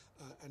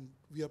 And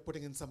we are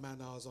putting in some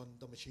man hours on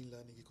the machine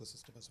learning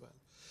ecosystem as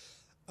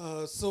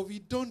well. So we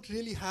don't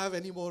really have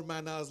any more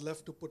man hours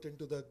left to put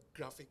into the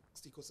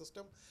graphics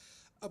ecosystem.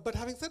 But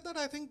having said that,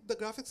 I think the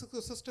graphics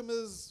ecosystem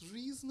is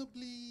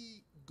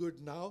reasonably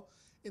good now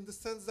in the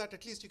sense that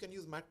at least you can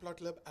use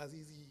Matplotlib as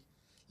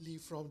easily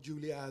from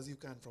Julia as you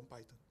can from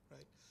Python,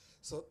 right?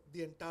 So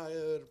the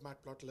entire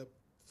Matplotlib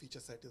feature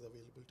set is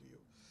available to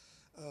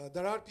you.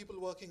 There are people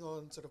working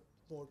on sort of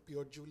more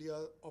pure Julia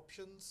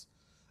options.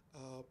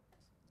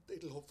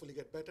 It'll hopefully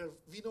get better.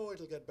 We know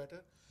it'll get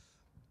better,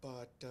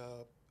 but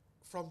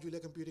from Julia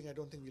Computing, I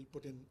don't think we'll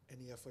put in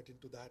any effort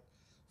into that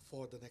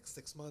for the next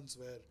 6 months,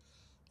 where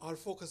our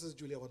focus is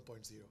Julia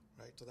 1.0,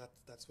 right? So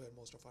that's where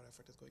most of our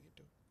effort is going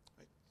into,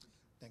 right?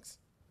 Thanks.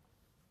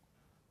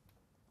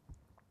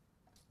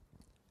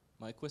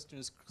 My question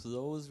is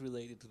close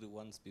related to the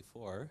ones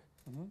before.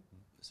 Mm-hmm.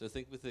 So I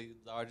think with the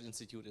large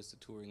institute as the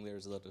Turing,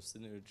 there's a lot of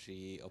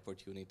synergy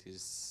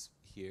opportunities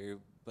here.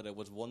 But I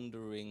was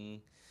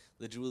wondering,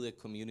 the Julia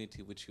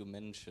community, which you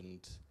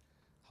mentioned,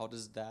 how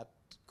does that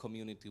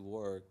community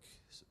work?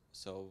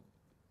 So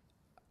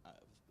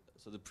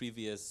the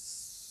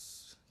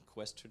previous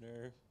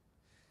questioner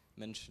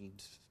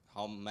mentioned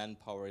how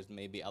manpower is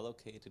maybe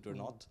allocated or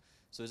not.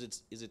 So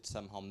is it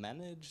somehow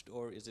managed,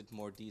 or is it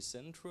more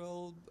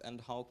decentral? And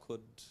how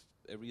could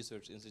a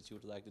research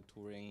institute like the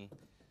Turing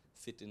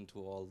fit into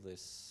all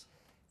this?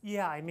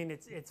 Yeah, I mean,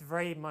 it's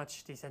very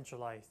much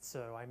decentralized.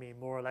 So I mean,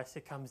 more or less,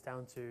 it comes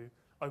down to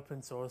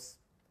open source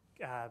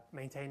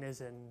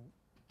maintainers and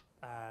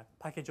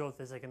package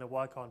authors are going to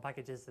work on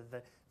packages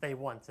that they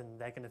want, and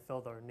they're going to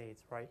fill their own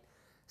needs, right?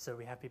 So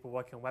we have people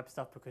working on web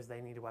stuff because they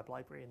need a web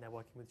library and they're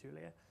working with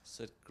Julia.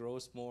 So it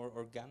grows more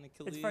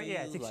organically. It's very,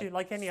 yeah, it's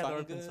like any other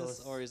open fungus,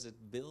 source. or is it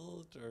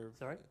built or?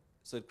 Sorry.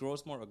 So it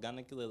grows more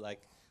organically,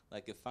 like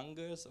a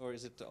fungus, or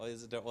is it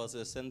there also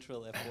a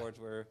central effort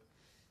where,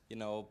 you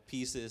know,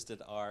 pieces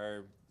that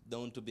are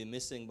known to be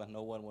missing but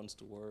no one wants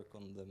to work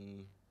on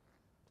them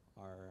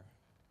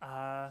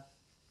are?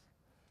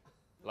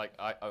 Like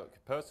I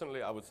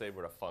personally, I would say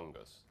we're a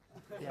fungus.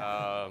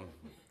 Yeah.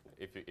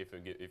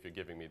 If you're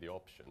giving me the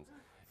options,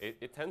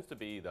 it tends to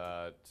be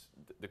that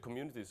the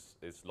community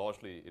is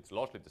largely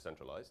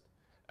decentralized,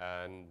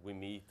 and we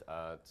meet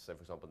at, say,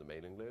 for example, the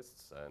mailing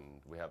lists, and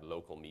we have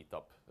local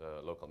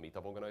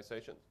meetup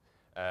organizations.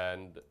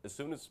 And as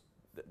soon as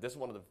this is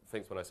one of the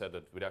things when I said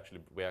that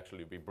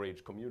we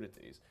bridge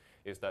communities,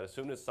 is that as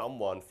soon as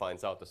someone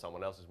finds out that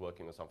someone else is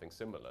working on something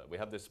similar, we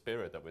have this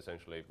spirit that we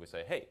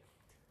say, hey,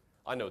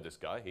 I know this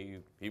guy.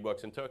 He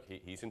works in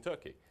Turkey. He's in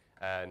Turkey.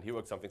 And he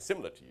works something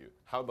similar to you.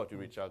 How about you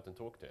reach out and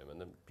talk to him? And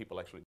then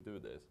people actually do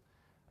this.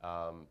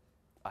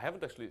 I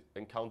haven't actually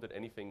encountered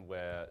anything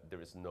where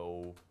there is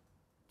no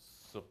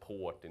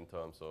support in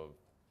terms of,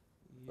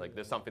 like,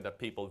 there's something that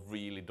people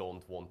really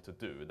don't want to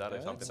do. That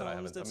is something that I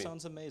haven't. That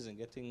sounds amazing.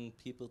 Getting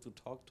people to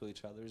talk to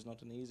each other is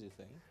not an easy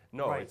thing.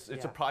 No, right,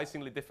 it's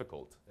surprisingly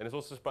difficult. And it's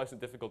also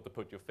surprisingly difficult to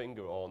put your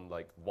finger on,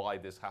 like, why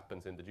this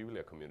happens in the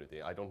Julia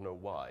community. I don't know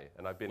why.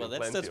 And I've been in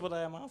plenty that's what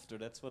I am after.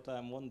 That's what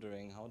I'm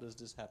wondering. How does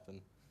this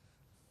happen?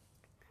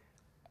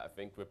 I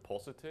think we're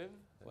positive.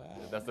 Wow.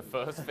 That's the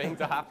first thing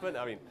to happen.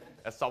 I mean,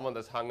 as someone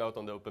that's hung out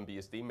on the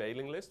OpenBSD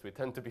mailing list, we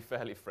tend to be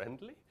fairly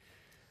friendly.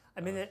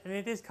 I mean,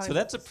 it is kind so of... So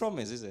that's a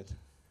promise, is it?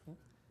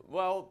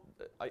 Well,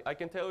 I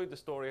can tell you the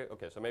story.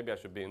 Okay, so maybe I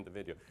should be in the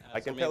video. So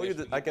I can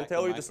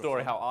tell you the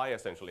story how I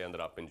essentially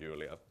ended up in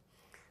Julia.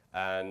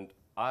 And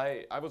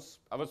I was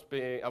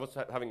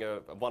having a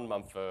 1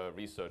 month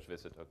research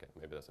visit. Okay,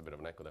 maybe that's a bit of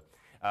an echo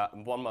there.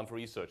 1 month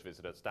research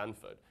visit at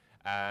Stanford.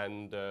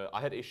 And I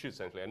had issues,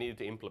 essentially. I needed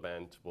to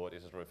implement what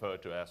is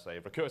referred to as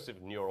a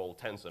recursive neural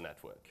tensor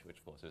network, which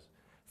of course is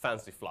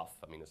fancy fluff.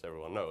 I mean, as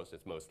everyone knows,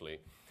 it's mostly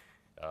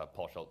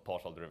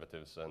partial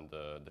derivatives and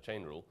the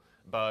chain rule.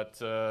 But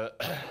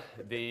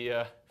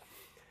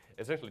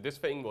essentially, this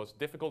thing was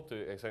difficult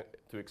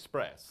to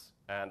express.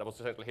 And I was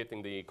essentially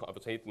hitting the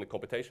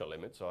computational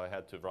limit, so I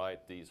had to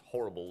write these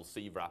horrible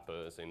C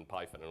wrappers in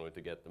Python in order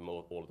to get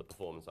all of the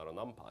performance out of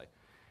NumPy.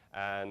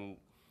 And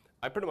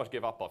I pretty much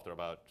gave up after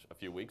about a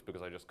few weeks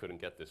because I just couldn't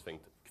get this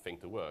thing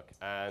to work.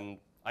 And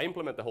I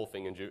implemented the whole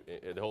thing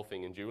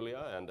in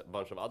Julia and a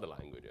bunch of other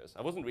languages.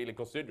 I wasn't really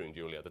considering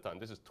Julia at the time.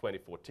 This is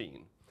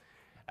 2014,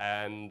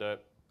 and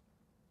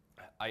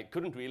I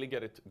couldn't really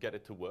get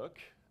it to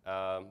work.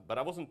 But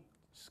I wasn't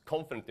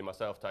confident in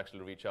myself to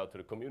actually reach out to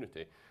the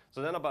community.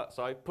 So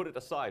I put it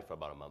aside for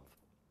about a month.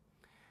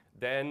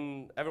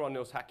 Then everyone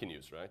knows Hacker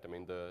News, right? I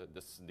mean,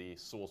 the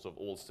source of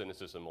all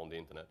cynicism on the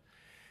internet.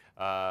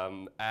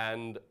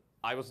 And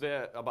I was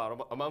there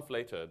about a month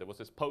later. There was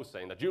this post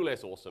saying that Julia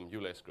is awesome,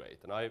 Julia is great.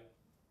 And I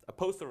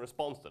posted a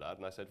response to that,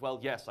 and I said, well,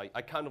 yes,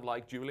 I kind of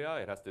like Julia.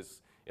 It has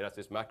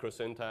this macro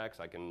syntax.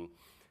 I can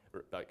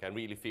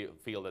really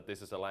feel that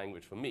this is a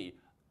language for me.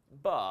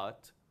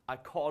 But I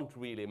can't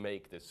really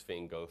make this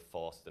thing go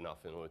fast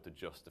enough in order to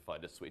justify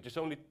the switch. It's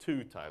only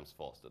 2 times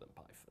faster than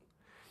Python.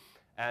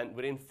 And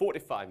within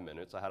 45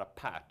 minutes, I had a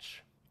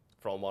patch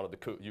from one of the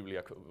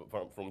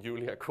from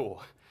Julia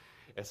core,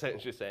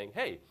 essentially saying,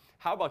 hey,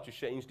 how about you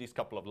change these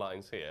couple of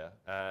lines here,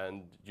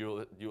 and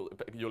you'll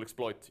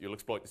exploit the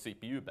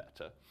CPU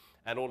better.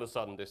 And all of a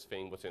sudden, this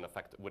thing was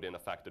within a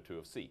factor 2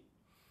 of C.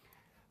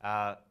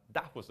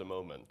 That was the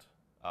moment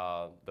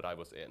that I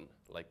was in.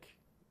 Like,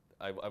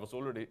 I was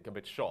already a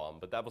bit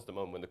charmed, but that was the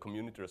moment when the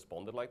community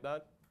responded like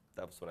that.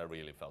 That was when I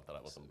really felt that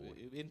I was on board.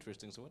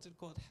 Interesting. So what's it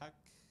called? Hack?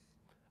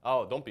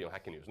 Oh, don't be on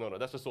Hacker News. No,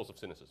 that's a source of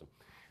cynicism.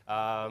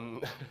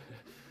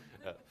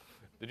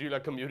 The Julia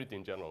community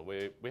in general.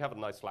 We have a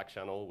nice Slack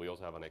channel. We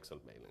also have an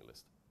excellent mailing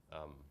list,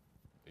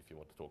 if you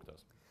want to talk to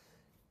us.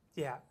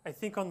 Yeah, I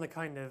think on the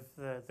kind of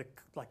the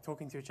like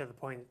talking to each other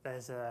point,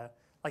 there's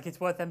it's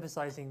worth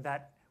emphasizing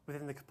that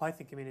within the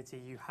Python community,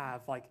 you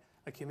have like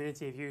a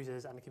community of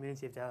users and a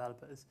community of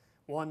developers.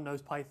 One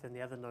knows Python,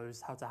 the other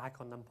knows how to hack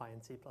on NumPy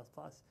and C++,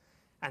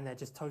 and they're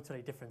just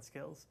totally different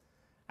skills.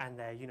 And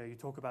you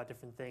talk about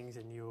different things,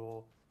 and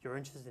you're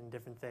interested in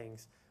different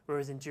things.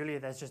 Whereas in Julia,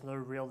 there's just no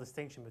real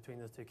distinction between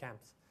those 2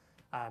 camps.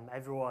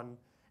 Everyone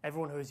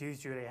who has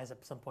used Julia has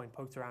at some point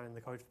poked around in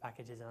the code for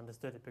packages and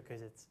understood it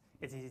because it's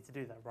easy to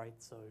do that, right?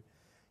 So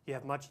you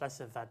have much less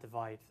of that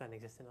divide than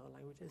exists in other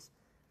languages.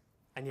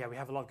 And yeah, we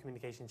have a lot of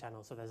communication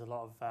channels, so there's a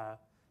lot of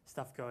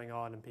stuff going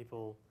on, and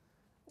people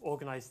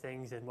organize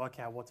things and work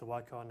out what to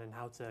work on and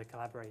how to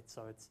collaborate.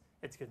 So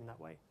it's good in that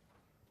way.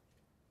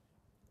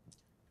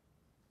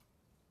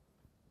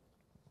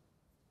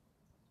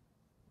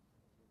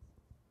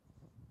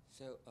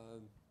 So,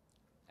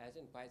 as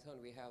in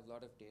Python, we have a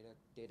lot of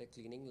data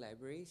cleaning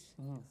libraries.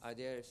 Are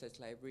there such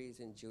libraries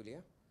in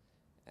Julia?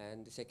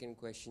 And the second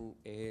question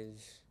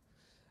is,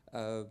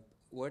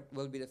 what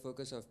will be the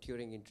focus of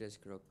Turing interest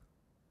group?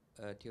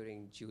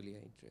 Turing Julia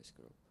interest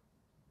group?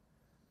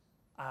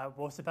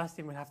 Well,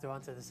 Sebastian would have to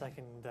answer the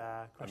second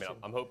I question. mean,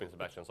 I'm hoping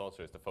Sebastian's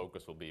answer is the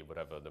focus will be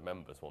whatever the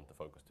members want the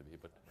focus to be,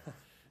 but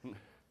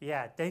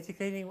Yeah, data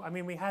cleaning. I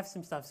mean, we have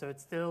some stuff, so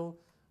it's still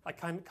like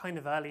kind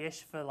of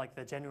early-ish for like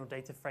the general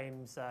data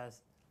frames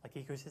like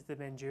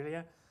ecosystem in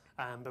Julia,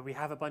 but we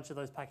have a bunch of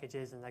those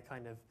packages, and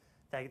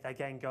they're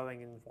getting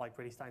going and like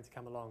really starting to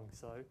come along.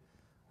 So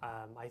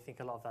I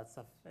think a lot of that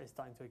stuff is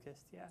starting to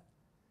exist. Yeah,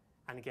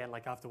 and again,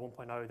 like after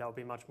 1.0, that will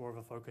be much more of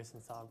a focus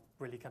and start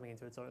really coming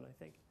into its own, I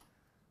think.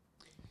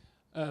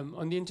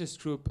 On the interest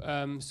group,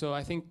 so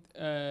I think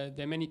there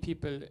are many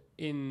people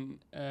in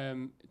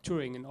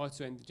Turing and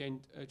also in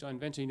the joint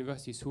venture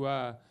universities who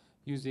are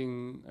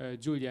using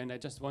Julia, and I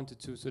just wanted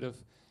to sort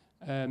of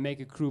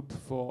make a group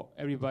for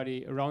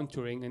everybody around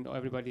Turing and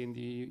everybody in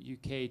the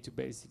UK to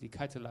basically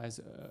catalyze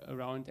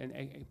around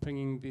and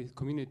bringing the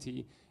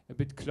community a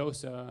bit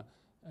closer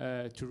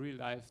to real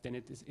life than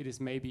it is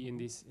maybe in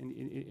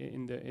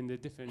the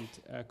different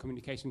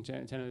communication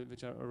channels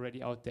which are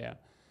already out there.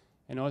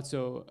 And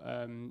also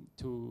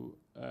to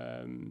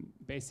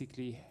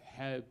basically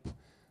help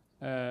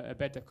a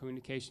better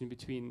communication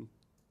between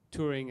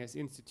Turing as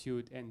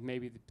institute and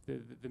maybe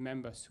the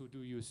members who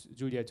do use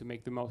Julia to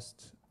make the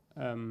most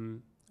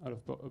out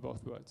of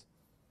both worlds.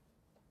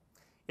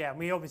 Yeah, and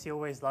we obviously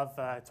always love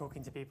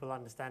talking to people,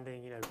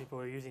 understanding, people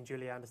who are using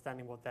Julia,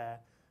 understanding what they're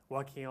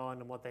working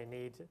on and what they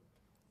need,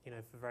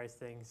 for various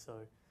things.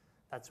 So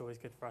that's always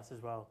good for us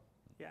as well.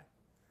 Yeah.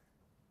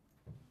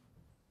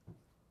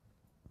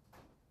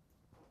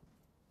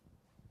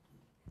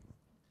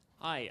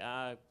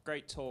 Hi,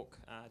 great talk.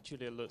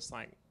 Julia looks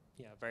like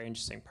a very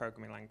interesting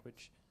programming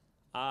language.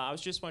 I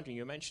was just wondering,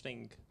 you were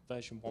mentioning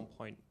version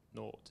 1.0.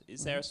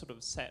 Is there a sort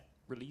of set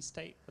release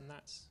date when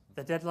that's?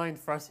 The deadline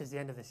for us is the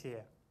end of this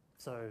year.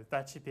 So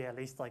that should be at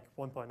least like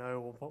 1.0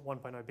 or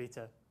 1.0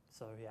 beta.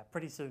 So yeah,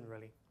 pretty soon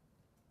really.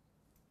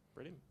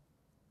 Brilliant.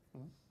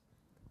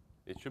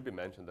 it should be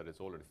mentioned that it's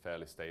already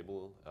fairly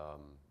stable.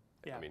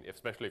 Yeah. I mean,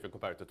 especially if you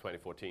compare it to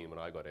 2014 when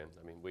I got in.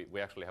 I mean,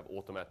 we actually have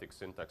automatic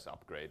syntax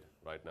upgrade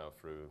right now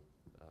through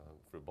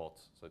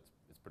bots, so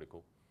it's pretty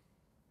cool.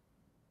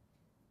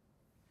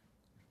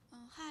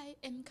 Hi,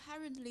 I'm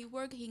currently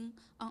working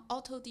on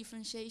auto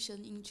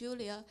differentiation in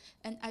Julia,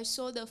 and I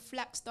saw the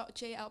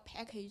flex.jl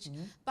package,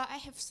 but I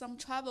have some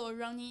trouble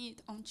running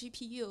it on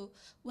GPU.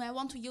 When I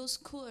want to use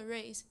cool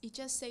arrays, it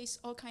just says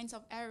all kinds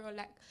of error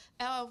like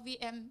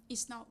LLVM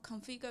is not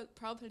configured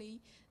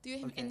properly. Do you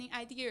have any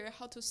idea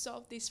how to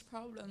solve this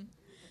problem?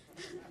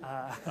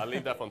 I'll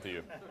leave that one to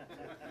you.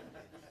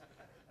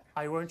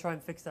 I won't try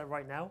and fix that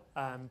right now,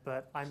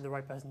 but I'm the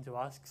right person to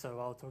ask, so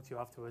I'll talk to you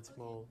afterwards and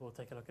we'll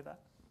take a look at that.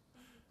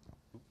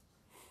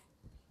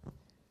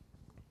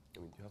 I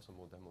mean, do you have some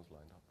more demos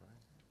lined up,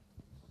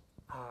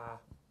 right?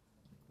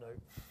 No.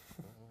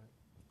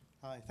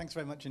 Hi, thanks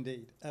very much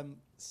indeed.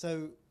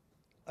 So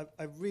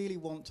I really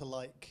want to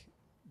like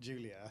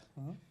Julia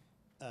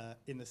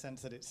in the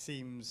sense that it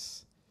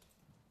seems,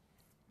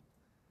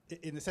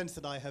 in the sense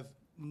that I have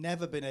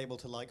never been able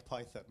to like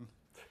Python,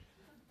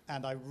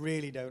 and I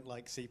really don't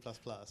like C++,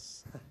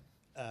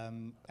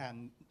 and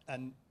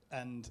I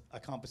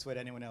can't persuade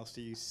anyone else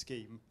to use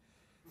Scheme.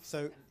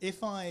 So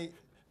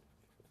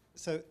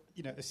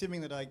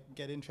assuming that I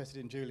get interested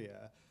in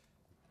Julia,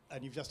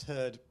 and you've just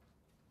heard,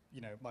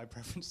 my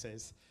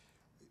preferences,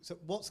 so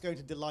what's going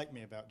to delight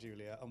me about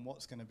Julia, and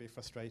what's going to be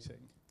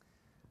frustrating?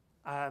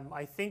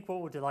 I think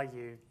what will delight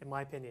you, in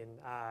my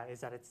opinion, is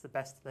that it's the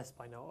best list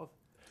I know of.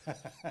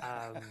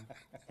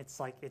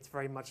 It's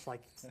very much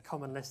like it's a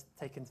common list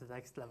taken to the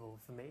next level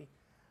for me.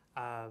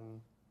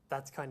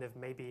 That's kind of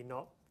maybe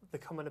not the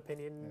common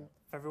opinion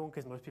for everyone,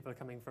 because most people are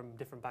coming from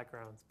different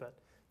backgrounds, but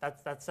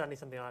that's certainly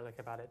something I like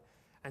about it.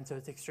 And so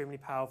it's extremely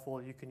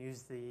powerful. You can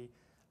use the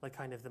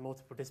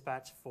multiple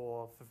dispatch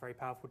for very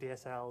powerful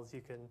DSLs.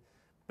 You can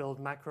build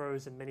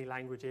macros and many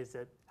languages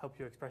that help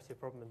you express your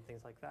problem and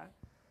things like that.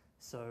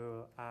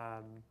 So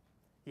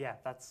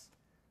that's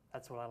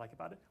what I like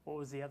about it. What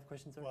was the other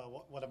question, sir?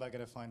 Well, what am I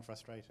going to find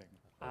frustrating?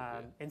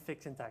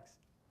 Infix syntax.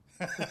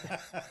 Fair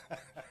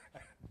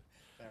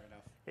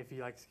enough. If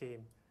you like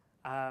Scheme.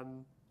 I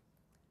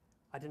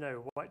don't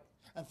know what.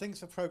 And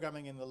things for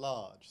programming in the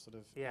large, sort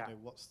of. Yeah.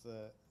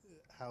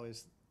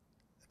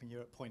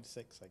 You're at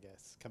 0.6, I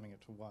guess, coming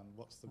up to 1.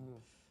 What's the?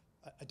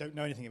 I don't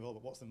know anything at all,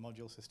 but what's the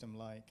module system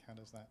like? How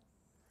does that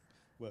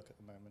work at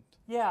the moment?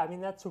 Yeah, I mean,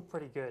 that's all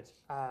pretty good.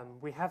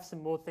 We have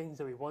some more things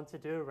that we want to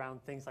do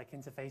around things like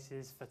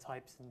interfaces for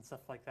types and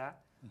stuff like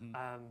that.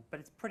 But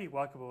it's pretty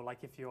workable.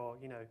 Like if you're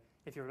a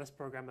Lisp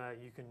programmer,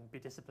 you can be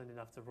disciplined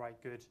enough to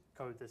write good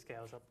code that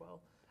scales up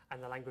well.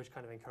 And the language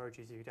kind of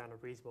encourages you down a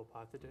reasonable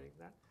path to doing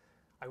that.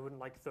 I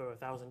wouldn't throw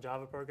 1,000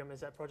 Java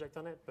programmers at a project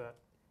on it, but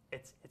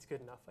it's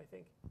good enough, I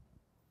think.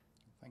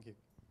 Thank you.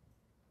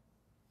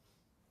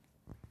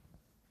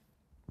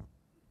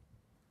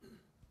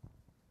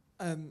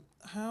 I'm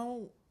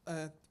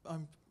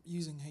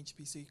using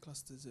HPC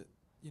clusters at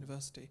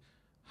university.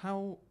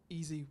 how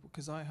easy,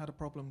 because I had a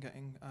problem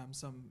getting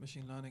some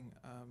machine learning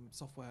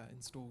software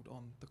installed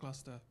on the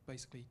cluster,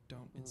 basically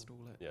don't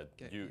install it. Yeah,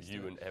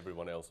 you and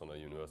everyone else on a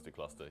university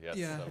cluster, yes.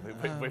 Yeah,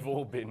 We've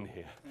all been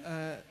here.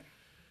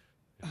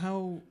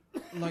 How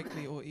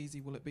likely or easy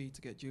will it be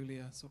to get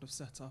Julia sort of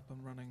set up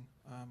and running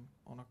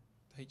on a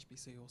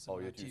HPC or Oh,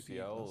 similar you're GPU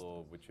UCL cluster?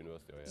 or which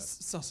university are you at?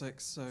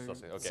 Sussex, so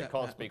Sussex. Okay, set can't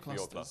network speak for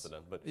your clusters. cluster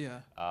then, but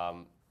yeah.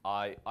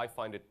 I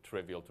find it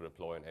trivial to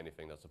deploy on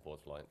anything that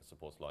supports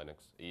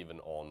Linux, even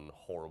on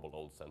horrible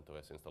old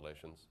CentOS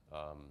installations.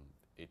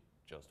 It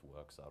just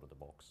works out of the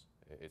box.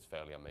 It's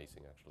fairly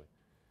amazing, actually.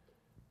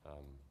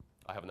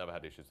 I have never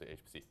had issues with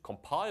HPC.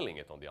 Compiling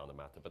it on the other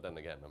matter, but then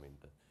again, I mean,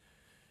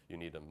 you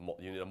need a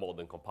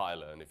modern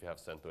compiler, and if you have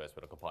CentOS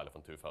with a compiler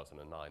from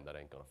 2009, that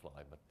ain't gonna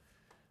fly. But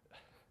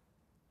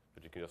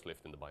you can just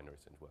lift in the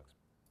binaries and it works.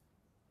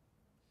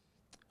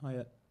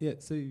 Hi, yeah.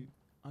 So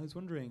I was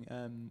wondering,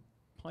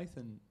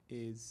 Python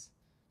is,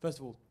 first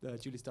of all,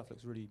 Julia stuff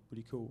looks really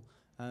cool.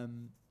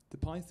 The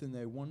Python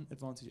though, one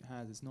advantage it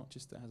has is not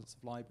just that it has lots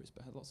of libraries,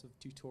 but it has lots of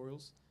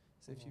tutorials.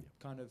 So if you're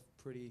kind of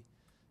pretty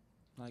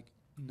like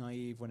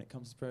naive when it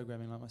comes to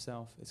programming like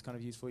myself, it's kind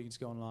of useful. You can just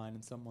go online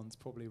and someone's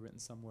probably written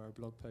somewhere a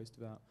blog post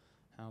about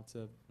how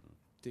to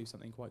do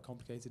something quite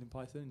complicated in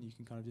Python, and you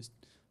can kind of just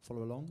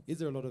follow along. Is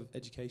there a lot of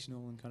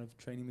educational and kind of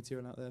training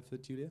material out there for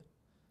Julia?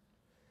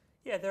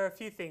 Yeah, there are a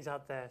few things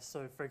out there.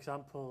 So for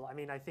example, I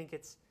mean, I think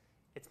it's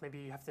maybe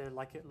you have to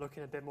look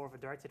in a bit more of a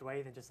directed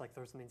way than just like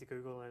throw something to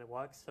Google and it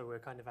works. So we're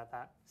kind of at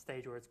that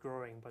stage where it's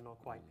growing, but not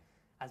quite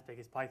as big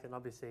as Python,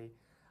 obviously.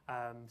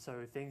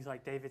 So things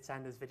like David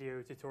Sanders'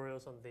 video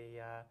tutorials on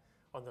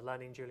the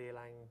Learning Julia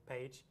Lang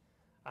page,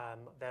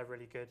 they're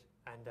really good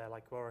and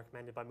like well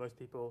recommended by most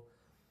people.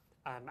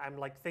 And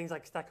like things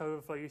like Stack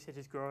Overflow usage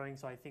is growing,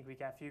 so I think we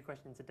get a few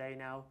questions a day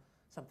now,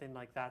 something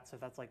like that. So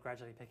that's like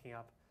gradually picking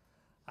up.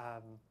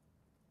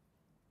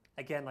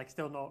 Again, like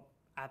still not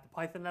at the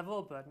Python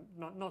level, but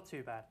not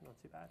too bad, not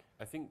too bad.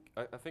 I think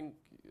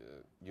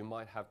you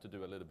might have to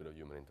do a little bit of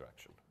human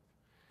interaction.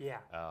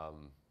 Yeah.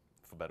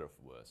 For better or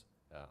for worse.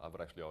 I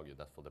would actually argue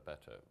that for the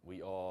better.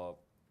 We are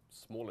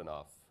small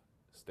enough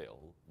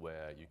still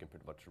where you can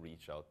pretty much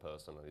reach out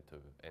personally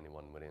to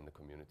anyone within the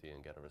community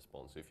and get a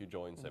response. So if you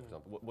join, say, for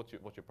example,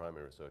 what's your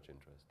primary research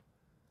interest?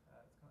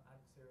 It's kind of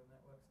adversarial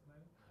networks at the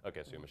moment.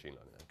 Okay, so you're machine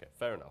learning. Okay,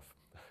 fair enough.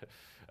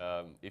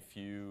 If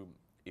you,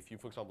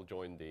 for example,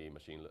 join the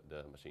machine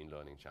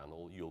learning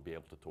channel, you'll be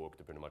able to talk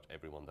to pretty much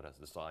everyone that has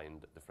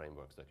designed the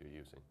frameworks that you're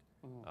using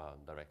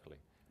directly.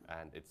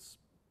 And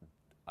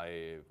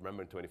I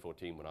remember in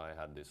 2014 when I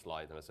had this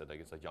slide and I said like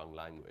it's a young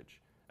language,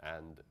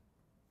 and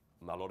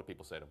a lot of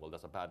people said, well,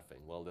 that's a bad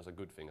thing. Well, there's a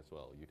good thing as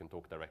well. You can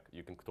talk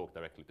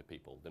directly to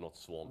people. They're not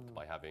swamped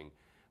by having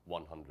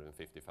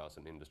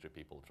 150,000 industry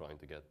people trying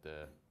to get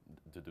them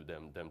to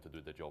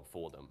do the job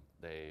for them.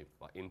 They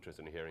are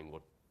interested in hearing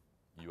what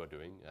you are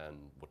doing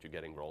and what you're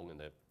getting wrong, and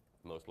they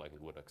most likely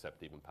would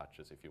accept even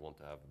patches if you want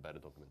to have better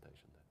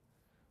documentation there.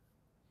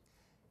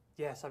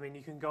 Yes, I mean,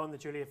 you can go on the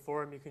Julia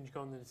forum, you can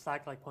go on the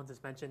Slack like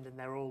Pontus mentioned, and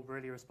they're all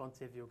really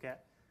responsive. You'll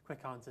get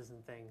quick answers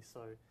and things,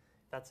 so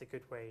that's a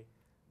good way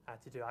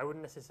to do it. I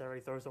wouldn't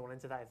necessarily throw someone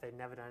into that if they've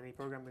never done any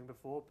programming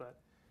before,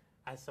 but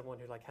as someone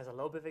who like has a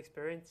little bit of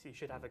experience, you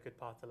should have a good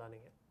path to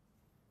learning it.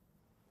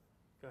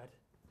 Go ahead.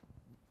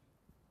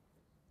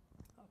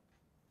 Hi,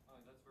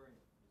 that's very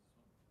interesting.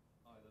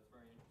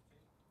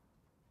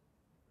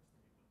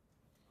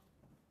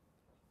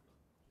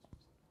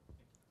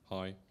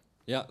 Hi.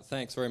 Yeah,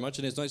 thanks very much.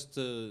 And it's nice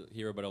to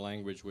hear about a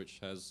language which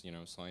has,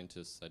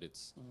 scientists at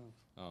its,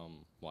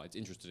 well, it's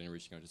interested in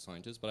reaching out to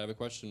scientists. But I have a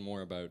question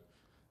more about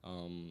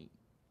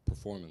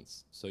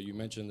performance. So you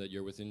mentioned that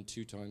you're within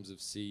 2 times of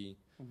C,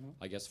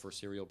 I guess for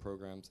serial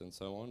programs and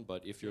so on.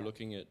 But if you're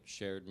looking at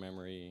shared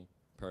memory,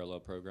 parallel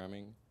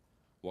programming,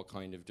 what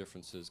kind of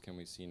differences can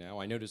we see now?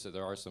 I noticed that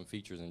there are some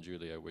features in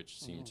Julia which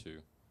seem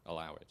to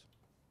allow it.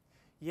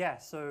 Yeah,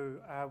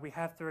 so we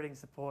have threading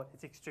support.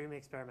 It's extremely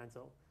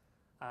experimental.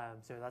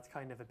 So that's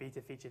kind of a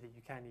beta feature that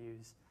you can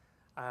use.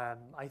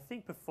 I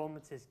think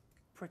performance is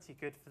pretty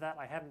good for that.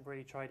 I haven't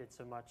really tried it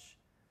so much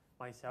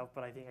myself,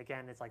 but I think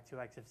again it's like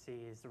 2x of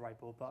C is the right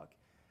ballpark.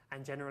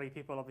 And generally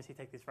people obviously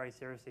take this very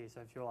seriously.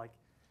 So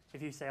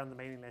if you say on the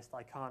mailing list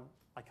I can't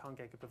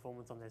get good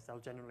performance on this, they'll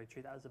generally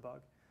treat that as a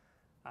bug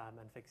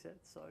and fix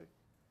it. So,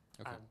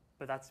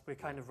 but we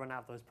kind of run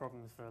out of those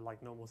problems for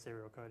like normal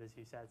serial code, as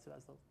you said. So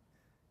that's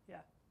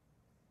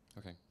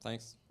Okay,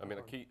 thanks. I mean,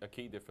 a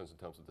key difference in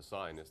terms of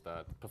design is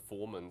that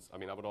performance, I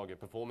would argue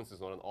performance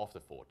is not an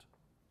afterthought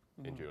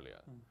in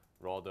Julia.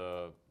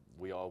 Rather,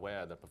 we are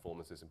aware that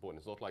performance is important.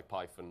 It's not like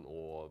Python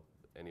or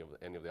any of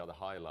the other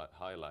high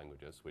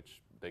languages,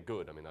 which they're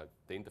good. I mean,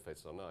 the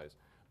interfaces are nice,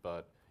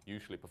 but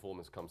usually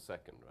performance comes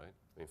second, right?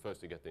 I mean,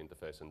 first you get the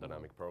interface and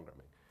dynamic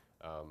programming.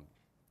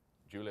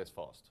 Julia is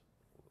fast,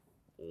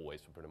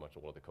 always, for pretty much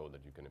all of the code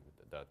that you can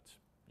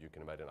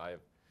imagine.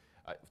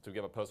 To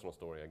give a personal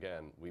story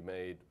again, we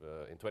made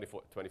in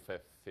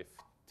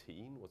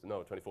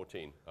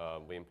 2014,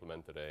 we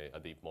implemented a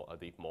deep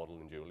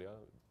model in Julia,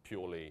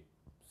 purely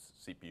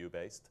CPU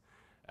based,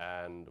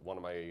 And one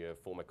of my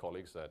former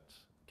colleagues at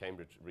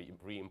Cambridge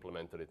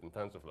re-implemented it in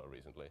TensorFlow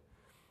recently.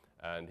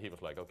 And he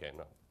was like, okay,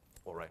 no,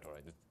 all right,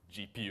 the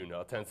GPU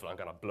now, TensorFlow, I'm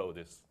gonna blow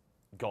this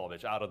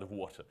garbage out of the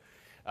water.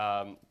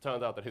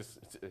 Turned out that his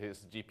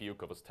GPU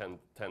code was 10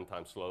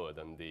 times slower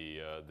than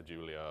the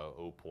Julia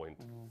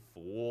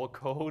 0.4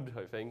 code,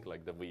 I think,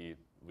 like that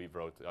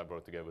I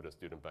wrote together with a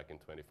student back in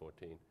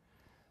 2014.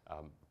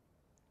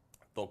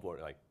 Don't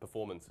worry, like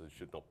performance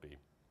should not be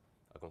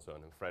a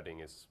concern, and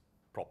threading is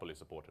properly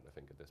supported, I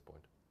think, at this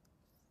point.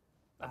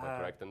 Am I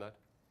correct in that?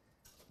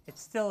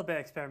 It's still a bit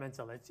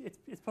experimental. It's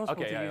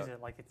possible to use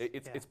it. Like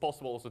it's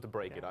possible also to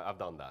break it. I've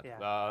done that.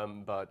 Yeah.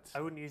 But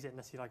I wouldn't use it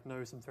unless you like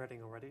know some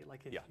threading already.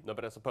 Like no,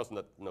 but as a person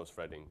that knows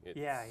threading,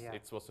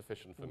 it was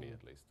sufficient for me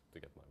at least to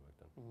get my work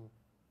done.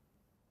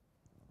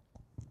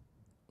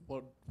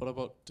 What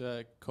about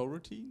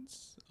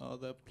coroutines? Are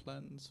there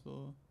plans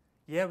for?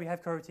 Yeah, we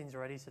have coroutines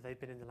already, so they've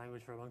been in the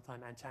language for a long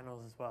time, and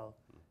channels as well.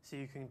 So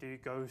you can do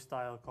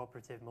Go-style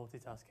cooperative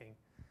multitasking.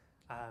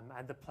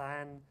 And the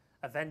plan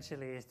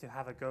eventually is to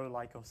have a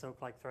Go-like or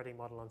Silk-like threading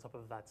model on top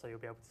of that, so you'll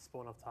be able to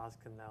spawn off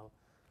tasks and they'll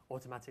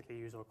automatically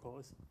use all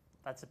cores.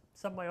 That's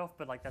some way off,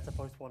 but like that's a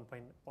post 1.0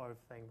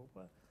 thing.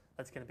 But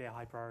that's going to be a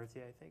high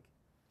priority, I think.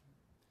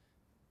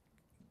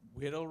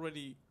 We had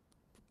already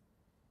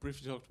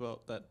briefly talked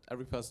about that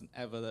every person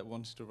ever that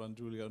wanted to run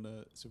Julia on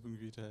a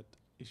supercomputer had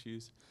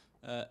issues.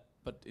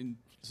 But in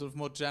sort of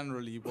more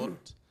generally,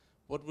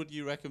 what would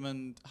you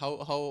recommend?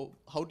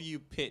 How do you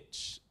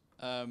pitch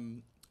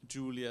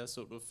Julia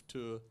sort of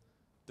to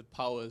the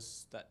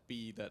powers that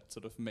be that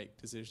sort of make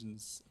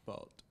decisions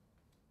about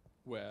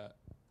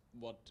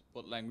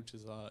what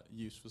languages are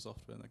used for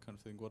software and that kind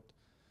of thing?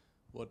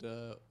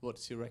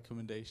 What's your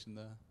recommendation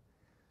there?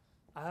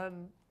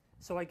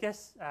 So I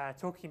guess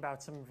talking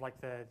about some of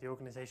like the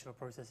organizational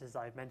processes that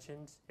I've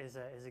mentioned is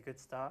a good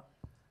start.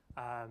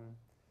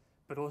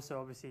 But also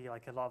obviously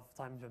like a lot of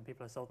times when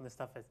people are sold on this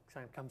stuff, it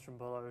kind of comes from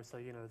below. So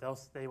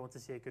they want to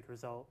see a good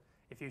result.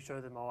 If you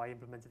show them, oh, I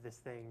implemented this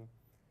thing,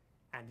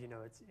 and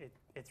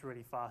it's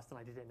really fast, and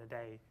I did it in a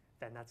day,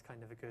 then that's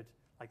kind of a good,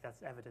 like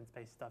that's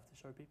evidence-based stuff to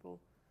show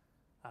people.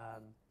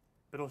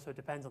 But also it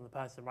depends on the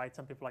person, right?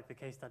 Some people like the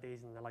case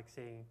studies and they like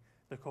seeing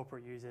the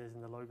corporate users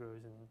and the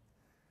logos, and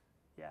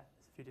yeah,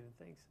 there's a few different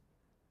things.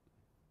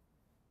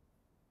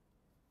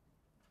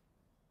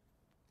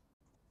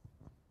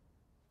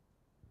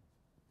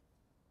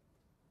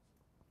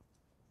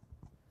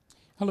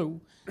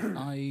 Hello.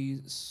 I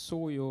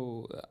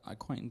saw I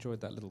quite enjoyed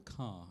that little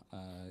car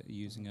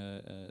using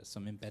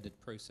some embedded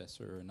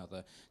processor or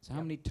another. So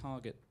how many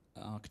target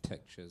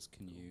architectures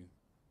can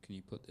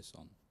you put this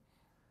on?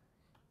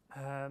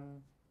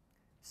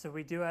 So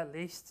we do at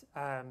least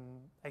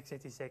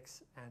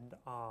x86 and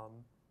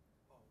ARM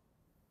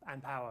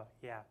and Power.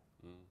 Yeah.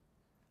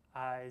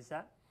 Is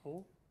that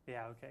all?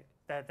 Yeah. Okay.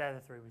 They're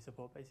the three we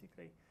support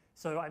basically.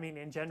 So I mean,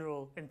 in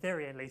general, in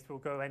theory at least, we'll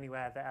go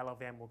anywhere that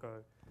LLVM will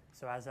go.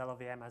 So as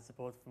LLVM has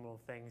support for more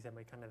things, then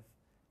we kind of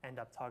end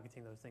up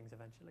targeting those things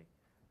eventually.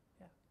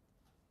 Yeah.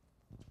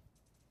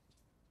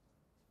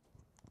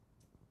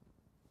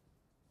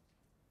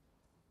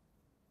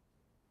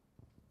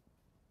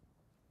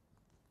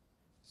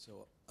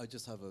 So I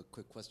just have a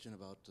quick question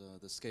about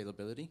the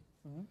scalability.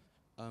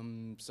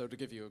 So to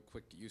give you a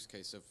quick use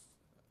case of,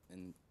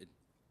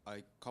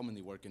 I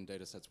commonly work in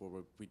data sets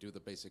where we do the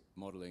basic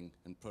modeling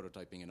and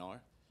prototyping in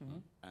R.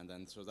 And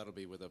then, so that'll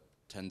be with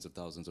tens of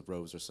thousands of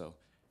rows or so.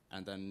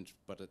 And then,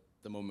 but at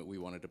the moment we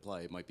want to deploy,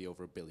 it might be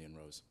over 1 billion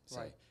rows, say.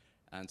 Right.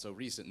 And so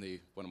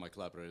recently, one of my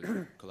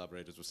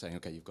collaborators was saying,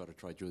 okay, you've got to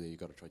try Julia, you've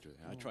got to try Julia.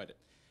 I tried it.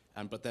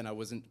 But then I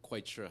wasn't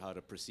quite sure how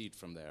to proceed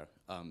from there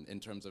in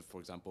terms of,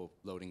 for example,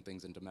 loading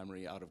things into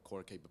memory out of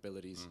core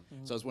capabilities.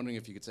 So I was wondering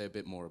if you could say a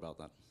bit more about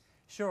that.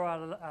 Sure,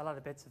 I'll add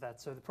a bit to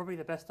that. So probably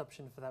the best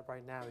option for that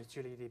right now is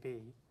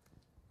JuliaDB,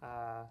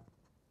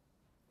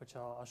 which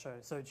I'll show.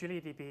 So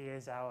JuliaDB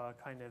is our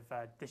kind of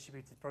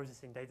distributed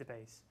processing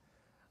database,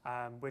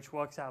 which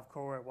works out of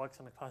core, it works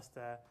on a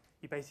cluster.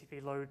 You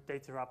basically load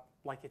data up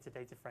like it's a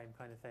data frame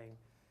kind of thing,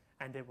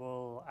 and it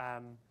will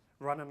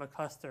run on a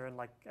cluster and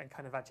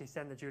kind of actually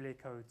send the Julia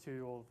code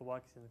to all the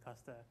workers in the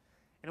cluster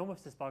in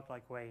almost a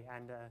Spark-like way,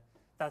 and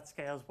that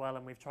scales well,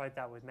 and we've tried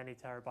that with many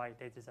terabyte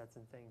data sets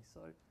and things.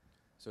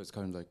 So it's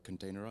kind of like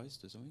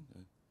containerized or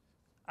something?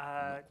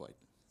 Not quite.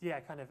 Yeah,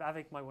 kind of.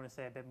 Avik might want to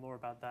say a bit more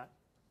about that.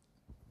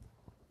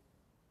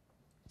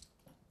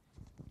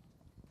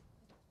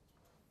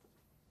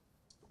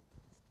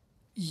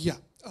 Yeah,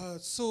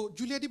 so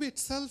JuliaDB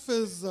itself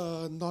is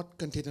not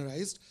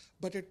containerized,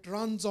 but it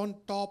runs on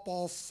top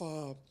of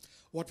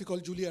what we call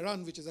Julia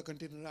Run, which is a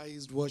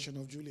containerized version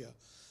of Julia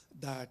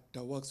that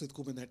works with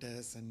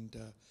Kubernetes and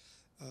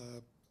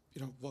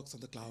works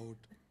on the cloud,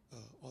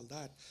 all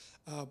that.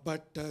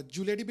 But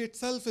JuliaDB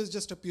itself is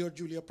just a pure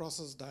Julia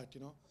process that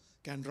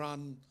can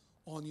run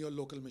on your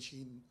local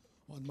machine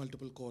on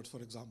multiple cores,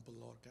 for example,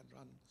 or can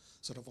run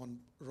sort of on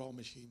raw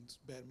machines,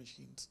 bare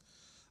machines.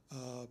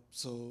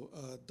 So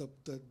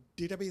the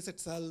database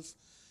itself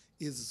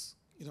is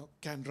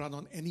can run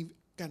on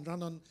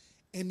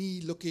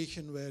any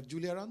location where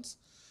Julia runs,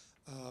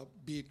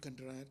 be it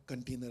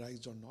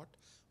containerized or not.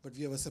 But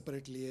we have a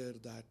separate layer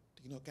that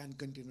can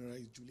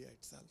containerize Julia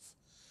itself.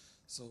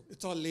 So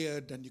it's all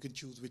layered, and you can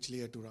choose which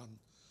layer to run,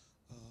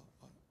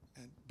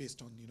 and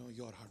based on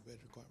your hardware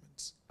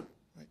requirements.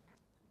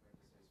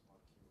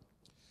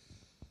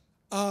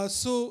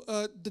 So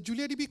the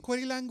JuliaDB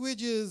query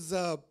language is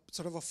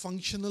sort of a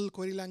functional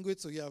query language.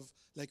 So you have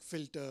like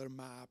filter,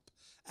 map,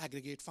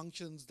 aggregate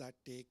functions that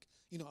take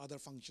other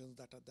functions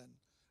that are then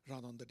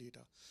run on the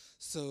data.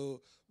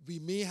 So we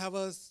may have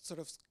a sort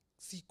of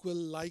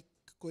SQL-like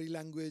query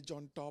language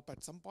on top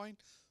at some point,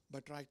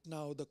 but right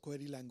now the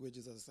query language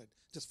is, as I said,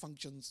 just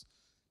functions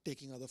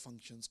taking other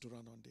functions to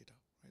run on data.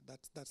 Right?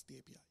 That's the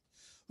API,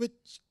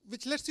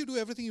 which lets you do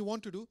everything you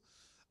want to do.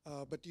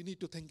 But you need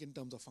to think in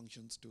terms of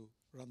functions to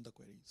run the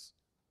queries.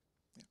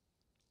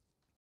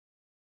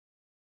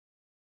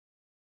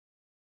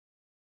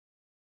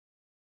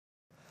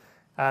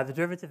 Yeah. The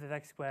derivative of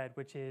x squared,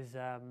 which is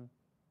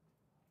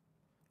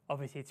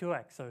obviously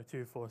 2x, so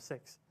 2, 4,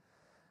 6.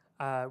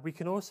 We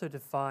can also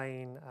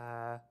define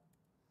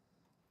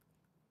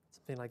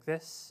something like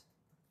this.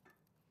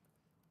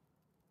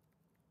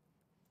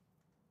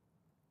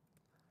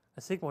 A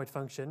sigmoid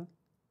function,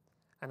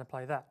 and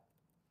apply that.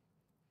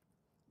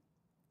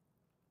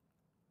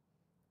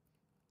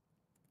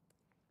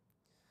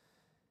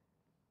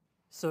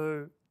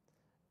 So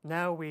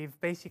now we've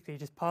basically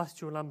just passed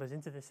dual numbers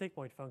into the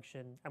sigmoid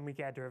function, and we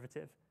get a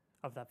derivative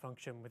of that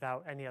function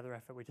without any other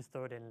effort. We just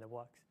throw it in and it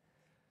works.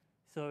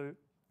 So,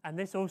 and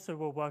this also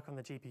will work on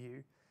the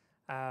GPU.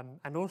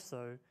 And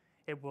also,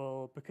 it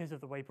will, because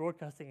of the way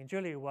broadcasting in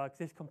Julia works,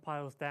 this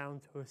compiles down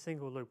to a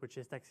single loop which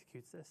just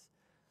executes this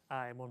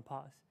in one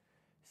pass.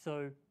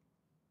 So,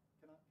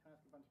 can I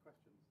ask a bunch of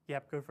questions?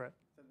 Yep, go for it.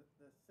 So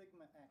the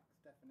sigma x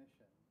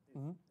definition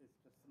is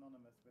just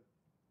synonymous with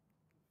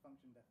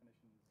function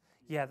definitions.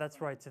 Yeah, that's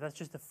right. So that's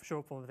just a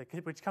short form of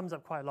it, which comes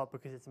up quite a lot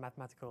because it's a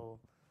mathematical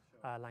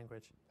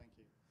language. Thank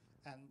you.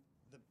 And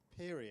the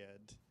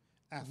period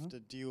after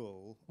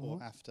dual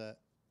or after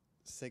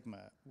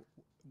sigma,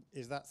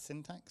 is that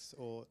syntax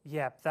or?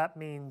 Yeah, that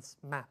means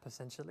map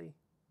essentially.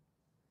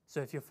 So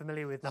if you're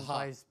familiar with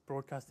NumPy's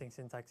broadcasting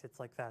syntax, it's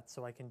like that.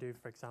 So I can do,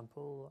 for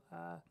example,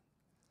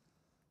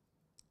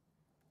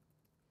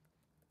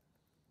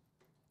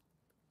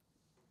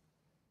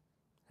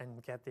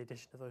 and get the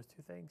addition of those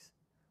two things,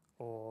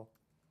 or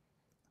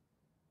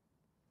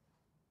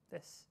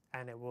this,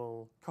 and it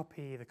will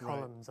copy the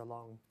columns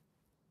along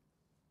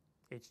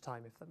each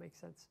time, if that makes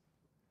sense.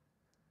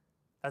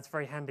 That's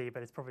very handy,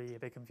 but it's probably a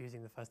bit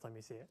confusing the first time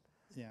you see it.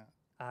 Yeah.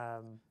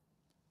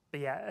 But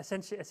yeah,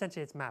 essentially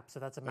it's map, so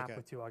that's a map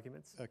with 2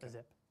 arguments, a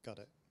zip. Got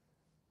it.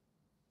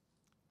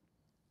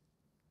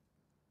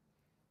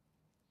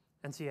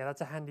 And so yeah,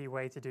 that's a handy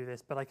way to do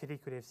this, but I could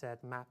equally have said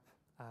map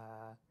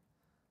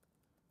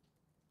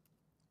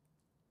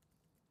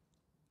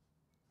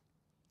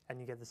and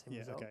you get the same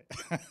result. Okay.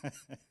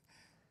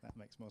 That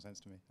makes more sense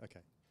to me. Okay.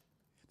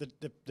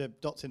 The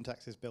dot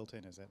syntax is built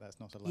in, is it? That's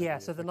not a library. Yeah,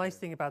 so the nice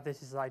thing about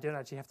this is that I don't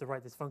actually have to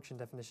write this function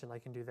definition. I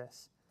can do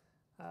this.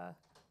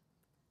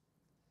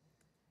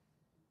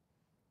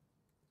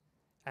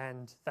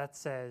 And that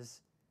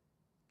says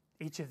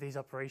each of these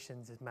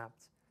operations is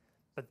mapped.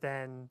 But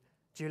then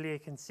Julia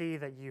can see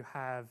that you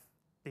have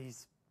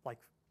these like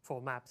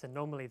 4 maps, and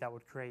normally that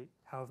would create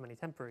however many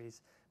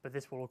temporaries, but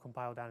this will all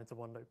compile down into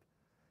one loop.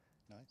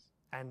 Nice.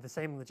 And the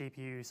same on the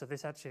GPU. So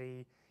this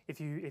actually,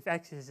 if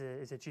X is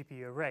a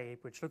GPU array,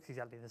 which looks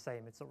exactly the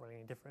same, it's not really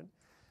any different,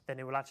 then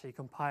it will actually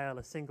compile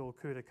a single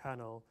CUDA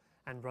kernel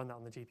and run that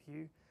on the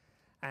GPU.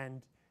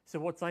 And so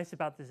what's nice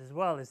about this as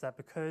well is that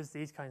because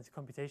these kinds of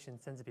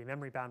computations tend to be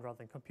memory bound rather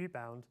than compute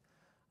bound,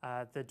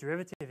 the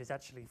derivative is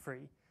actually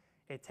free.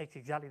 It takes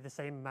exactly the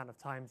same amount of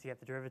time to get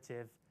the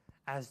derivative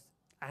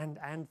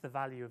and the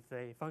value of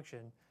the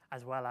function,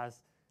 as well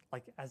as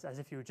as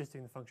if you were just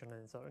doing the function on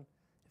its own,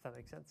 if that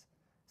makes sense.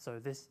 So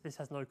this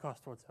has no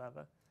cost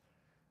whatsoever.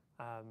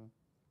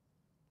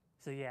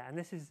 So yeah, and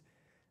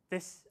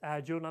this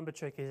dual number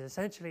trick is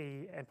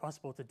essentially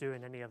impossible to do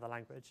in any other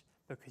language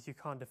because you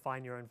can't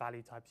define your own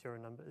value types, your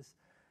own numbers.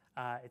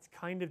 It's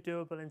kind of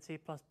doable in C++,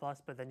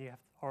 but then you have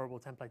horrible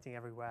templating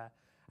everywhere,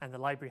 and the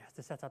library has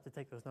to set up to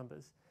take those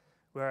numbers.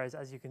 Whereas,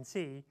 as you can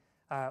see,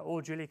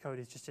 all Julia code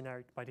is just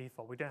generic by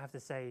default. We don't have to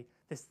say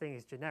this thing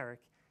is generic.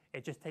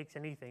 It just takes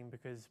anything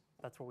because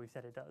that's what we've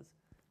said it does.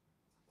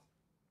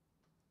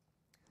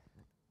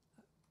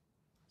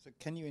 So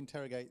can you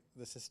interrogate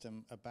the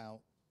system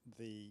about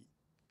the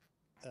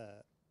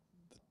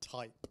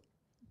type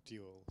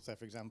dual? So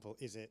for example,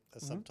 is it a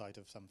subtype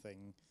of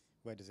something?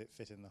 Where does it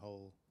fit in the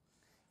whole?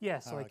 Yeah,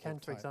 so I can,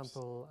 for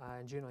example,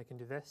 in Juno I can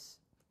do this.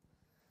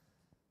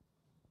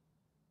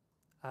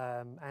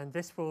 And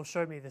this will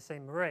show me the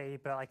same array,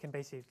 but I can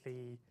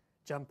basically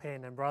jump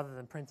in, and rather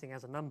than printing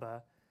as a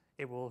number,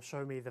 it will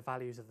show me the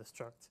values of the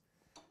struct.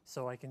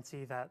 So I can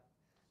see that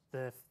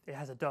it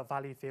has a dot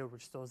value field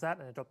which stores that,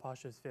 and a dot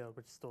partials field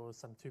which stores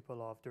some tuple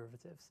of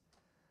derivatives.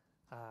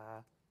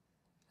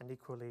 And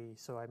equally,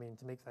 so I mean,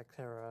 to make that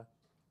clearer,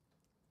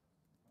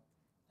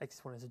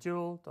 x1 is a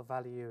dual, dot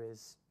value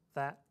is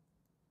that,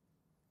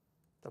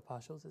 dot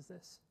partials is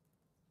this.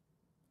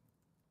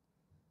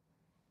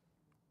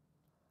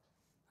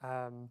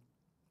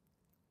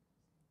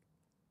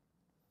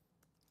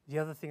 The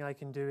other thing I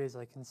can do is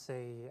I can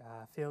say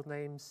field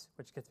names,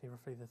 which gets me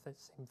roughly the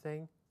same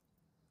thing.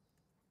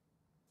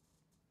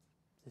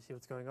 To see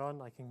what's going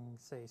on, I can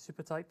say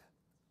supertype.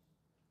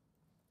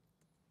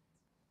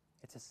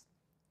 It's just,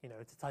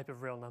 it's a type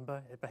of real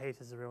number. It behaves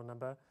as a real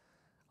number.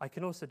 I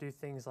can also do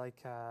things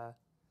like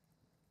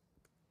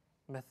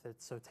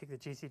methods. So take the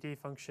GCD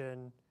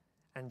function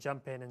and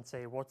jump in and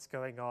say what's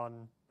going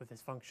on with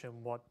this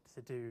function, what does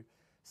it do?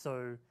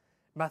 So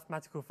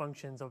mathematical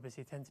functions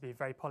obviously tend to be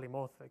very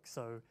polymorphic.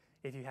 So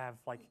if you have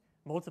like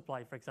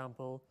multiply, for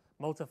example,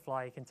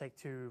 multiply can take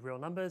two real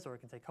numbers, or it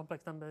can take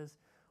complex numbers,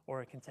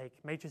 or it can take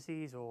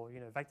matrices, or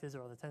vectors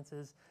or other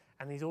tensors,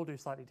 and these all do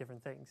slightly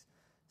different things.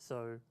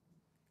 So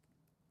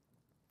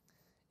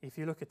if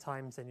you look at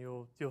times, then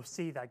you'll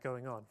see that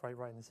going on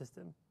right in the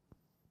system.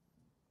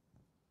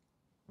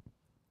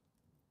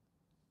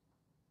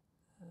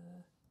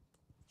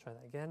 Try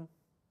that again.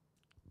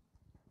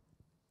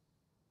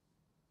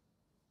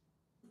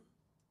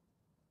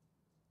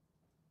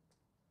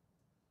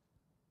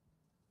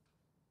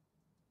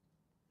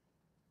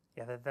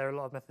 Yeah, there are a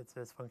lot of methods for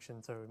this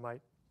function, so it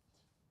might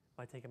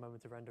take a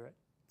moment to render it.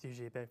 It's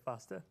usually a bit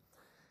faster.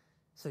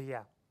 So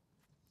yeah,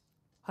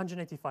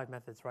 185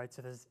 methods, right?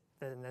 So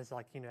there's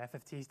like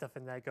FFT stuff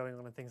in there going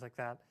on and things like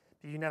that.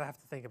 But you never have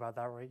to think about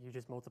that, right? You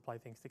just multiply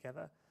things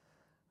together.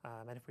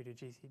 And if we do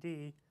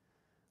GCD,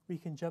 we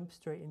can jump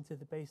straight into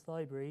the base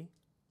library.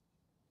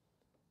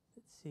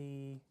 Let's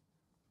see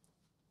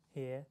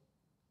here,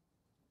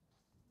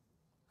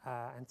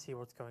 and see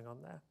what's going on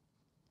there.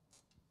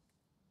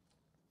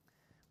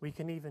 We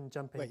can even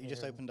jump in. Wait, you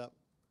just opened up?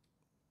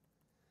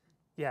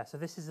 Yeah, so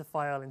this is a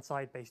file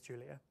inside base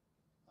Julia.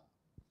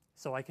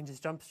 So I can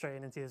just jump straight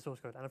in and see the source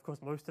code. And of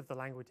course, most of the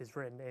language is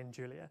written in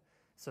Julia.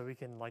 So we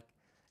can like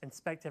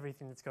inspect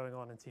everything that's going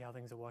on and see how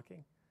things are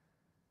working.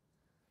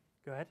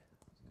 Go ahead.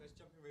 Can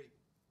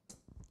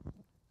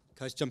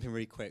I just jump in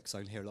really quick? So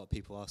I can hear a lot of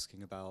people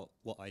asking about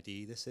what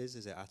IDE this is.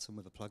 Is it Atom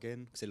with a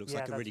plugin? Because it looks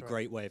like a really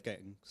great way of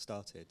getting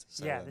started.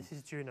 So, yeah, this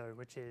is Juno,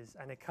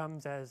 and it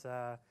comes as,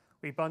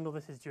 we bundle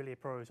this as Julia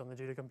Pros on the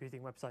Julia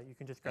Computing website. You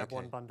can just grab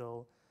one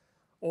bundle,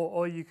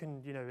 or you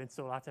can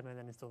install Atom and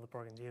then install the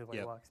program. Either way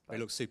it works. But it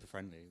looks super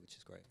friendly, which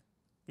is great.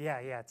 Yeah,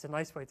 it's a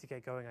nice way to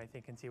get going, I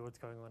think, and see what's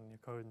going on in your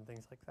code and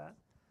things like that.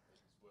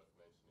 It's worth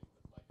mentioning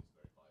that Mike is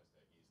very biased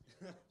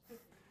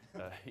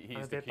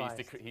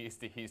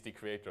there. He's the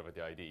creator of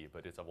the IDE,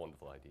 but it's a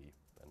wonderful IDE,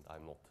 and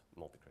I'm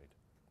not the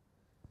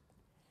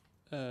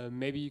creator.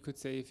 Maybe you could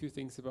say a few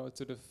things about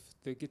sort of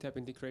the GitHub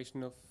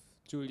integration of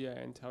Julia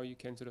and how you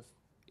can sort of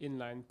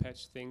inline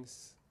patch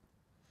things.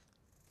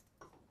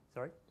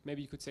 Sorry?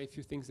 Maybe you could say a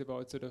few things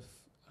about sort of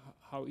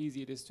how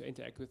easy it is to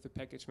interact with the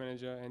package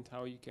manager and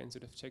how you can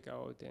sort of check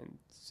out and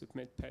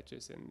submit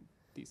patches and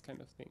these kind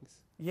of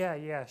things.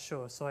 Yeah,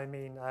 sure. So I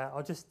mean,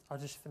 I'll just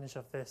finish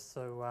off this.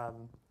 So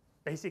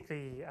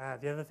basically,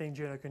 the other thing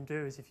Juno can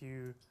do is if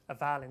you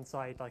eval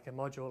inside like a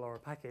module or a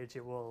package,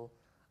 it will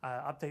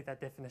update that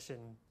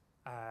definition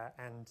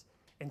and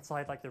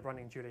inside like the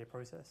running Julia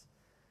process.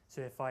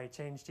 So if I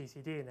change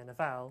GCD and then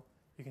eval,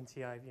 you can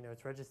see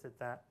it's registered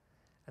that,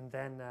 and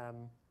then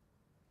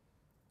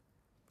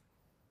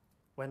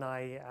when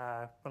I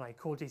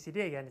call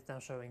GCD again, it's now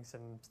showing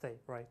some state,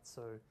 right?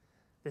 So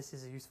this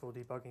is a useful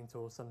debugging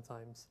tool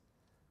sometimes.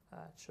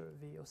 Show a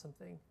V or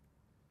something,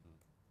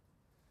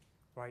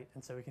 right?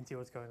 And so we can see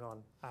what's going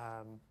on.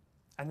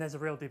 And there's a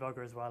real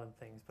debugger as well and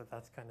things, but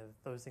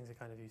those things are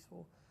kind of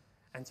useful.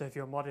 And so if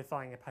you're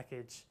modifying a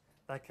package,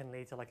 that can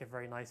lead to like a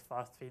very nice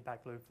fast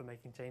feedback loop for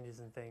making changes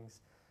and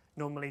things.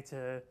 Normally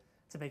to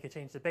make a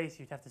change to base,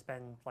 you'd have to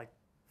spend like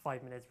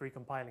 5 minutes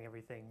recompiling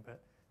everything,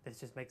 but this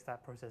just makes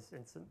that process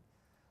instant.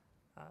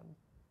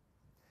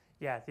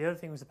 Yeah, the other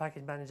thing was the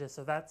package manager.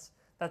 So that's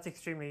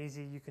extremely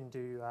easy. You can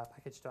do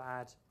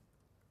package.add,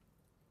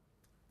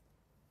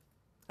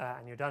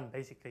 and you're done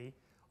basically.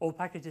 All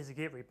packages are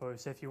Git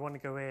repos. So if you want to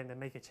go in and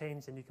make a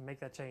change, then you can make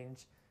that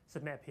change,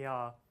 submit a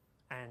PR,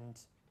 and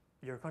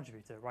you're a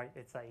contributor, right?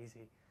 It's that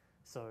easy.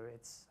 So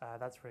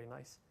that's really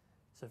nice.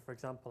 So for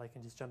example, I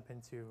can just jump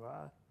into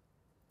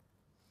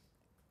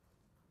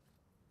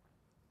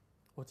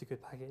what's a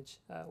good package?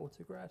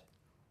 Autograd.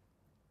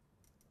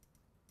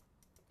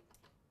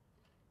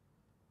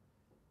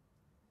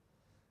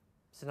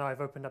 So now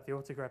I've opened up the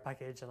Autograd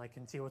package and I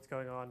can see what's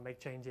going on, make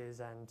changes,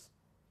 and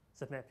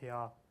submit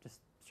PR just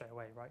straight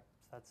away, right?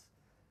 So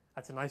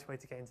that's a nice way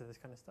to get into this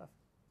kind of stuff.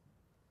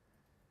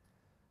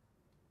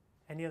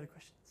 Any other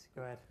questions?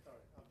 Go ahead. Sorry,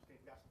 I'm just going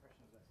to ask some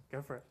questions.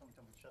 Go for it.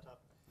 Shut up.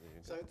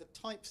 So the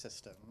type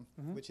system,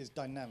 which is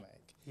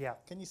dynamic,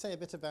 can you say a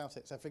bit about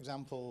it? So for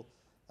example,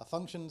 are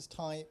functions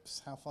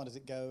types? How far does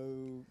it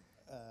go?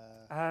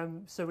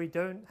 So we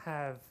don't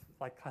have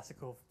like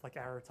classical like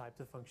arrow types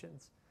of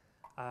functions.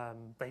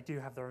 They do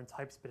have their own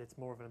types, but it's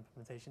more of an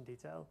implementation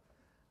detail.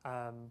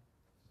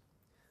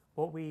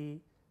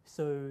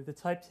 So the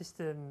type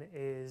system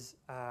is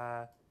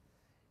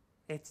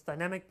it's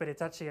dynamic, but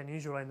it's actually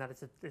unusual in that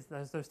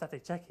there's no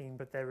static checking,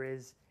 but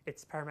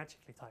it's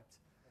parametrically typed.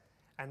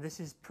 And this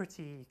is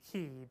pretty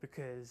key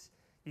because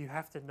you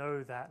have to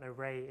know that an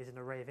array is an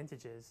array of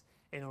integers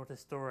in order to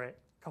store it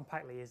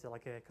compactly as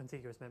like a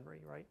contiguous memory,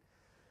 right?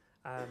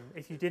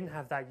 If you didn't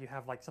have that, you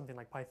have like something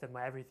like Python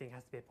where everything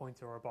has to be a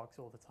pointer or a box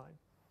all the time.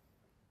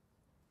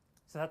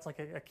 So that's like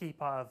a key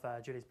part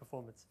of Julia's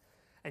performance.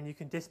 And you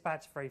can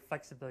dispatch very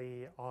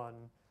flexibly on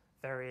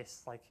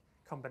various like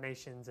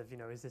combinations of,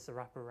 is this a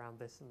wrapper around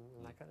this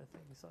and that kind of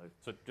thing.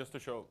 So just to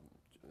show,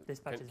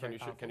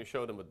 can you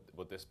show them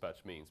what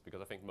dispatch means?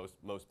 Because I think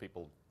most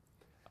people,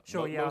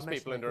 most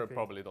people in Europe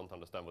probably don't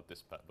understand what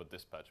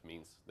dispatch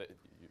means.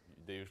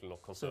 They're usually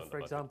not concerned about it. So for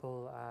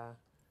example,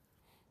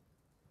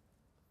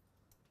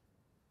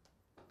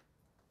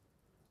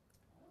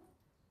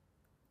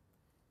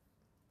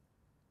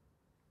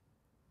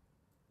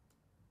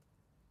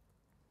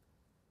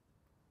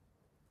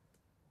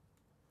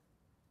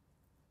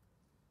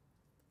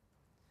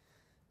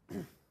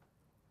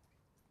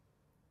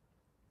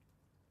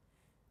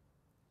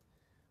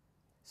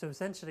 so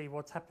essentially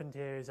what's happened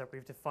here is that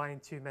we've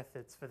defined two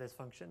methods for this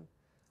function.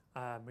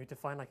 We've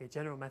defined like a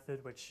general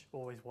method which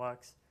always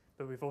works,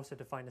 but we've also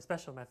defined a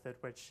special method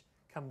which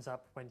comes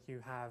up when you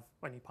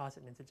pass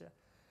it an integer.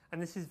 And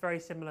this is very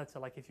similar to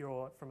like if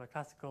you're from a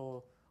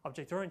classical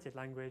object-oriented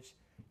language,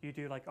 you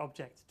do like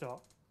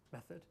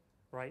object.method,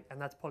 right?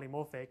 And that's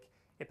polymorphic.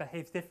 It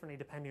behaves differently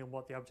depending on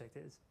what the object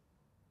is.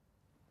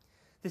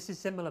 This is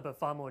similar but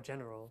far more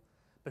general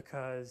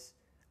because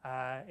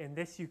in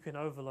this, you can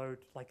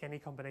overload like any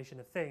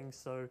combination of things.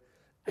 So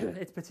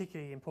it's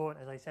particularly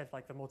important, as I said,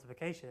 like for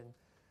multiplication,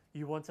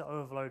 you want to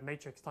overload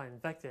matrix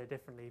times vector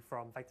differently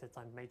from vector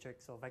times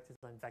matrix or vector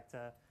times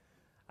vector.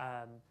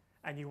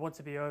 And you want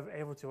to be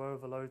able to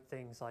overload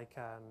things like,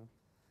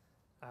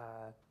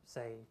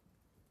 say,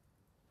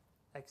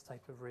 x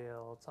type of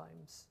real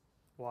times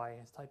y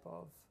as type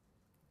of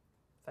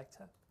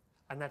vector.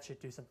 And that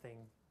should do something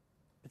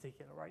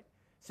particular, right?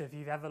 So if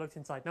you've ever looked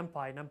inside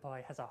NumPy,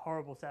 NumPy has a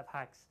horrible set of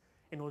hacks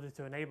in order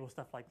to enable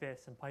stuff like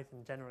this, and Python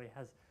generally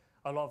has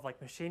a lot of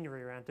like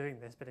machinery around doing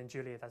this, but in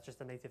Julia that's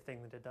just a native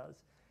thing that it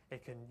does.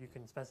 You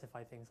can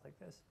specify things like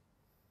this.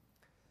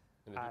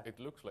 And it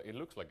looks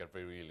like a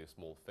very really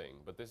small thing,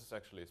 but this is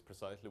actually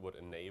precisely what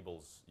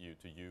enables you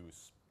to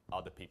use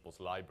other people's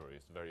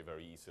libraries very,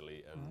 very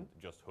easily and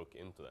just hook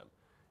into them.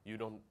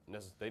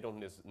 They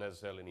don't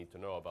necessarily need to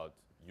know about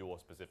your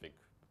specific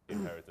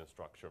inheritance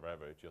structure or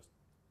whatever. It just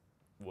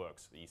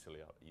works easily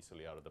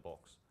out of the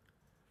box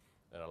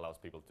and allows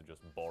people to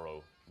just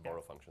borrow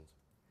functions.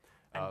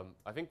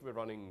 I think we're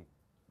running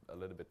a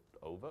little bit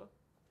over,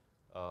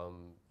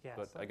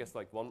 but I guess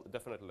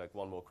definitely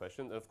one more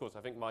question. And of course,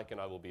 I think Mike and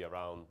I will be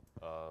around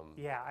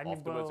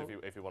afterwards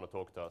if you want to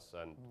talk to us,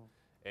 and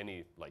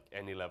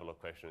any level of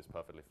question is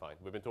perfectly fine.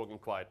 We've been talking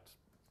quite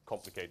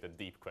complicated,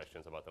 deep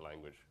questions about the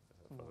language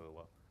for a little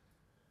while.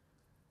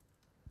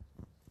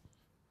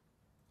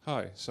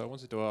 Hi, so I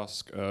wanted to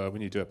ask,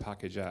 when you do a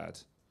package add,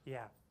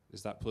 yeah,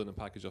 is that pulling a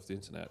package off the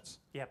internet?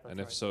 Yeah, that's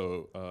and if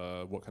so,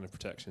 what kind of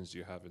protections do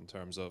you have in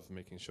terms of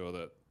making sure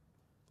that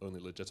only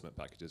legitimate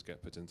packages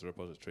get put into the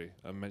repository?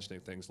 I'm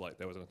mentioning things like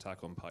there was an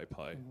attack on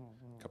PyPy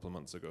a couple of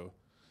months ago,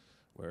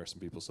 where some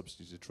people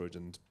substituted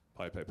Trojan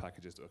PyPy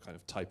packages that were kind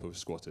of typo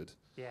squatted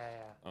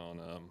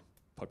on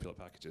popular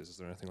packages. Is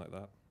there anything like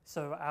that?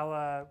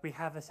 So we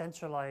have a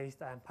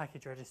centralized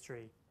package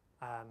registry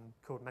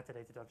called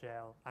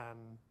metadata.jl,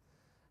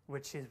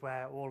 which is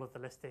where all of the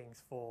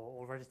listings for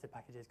all registered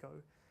packages go.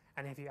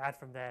 And if you add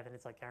from there, then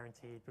it's like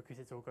guaranteed because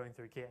it's all going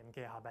through Git and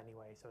GitHub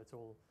anyway, so it's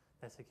all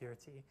their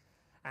security.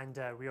 And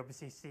we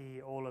obviously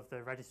see all of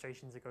the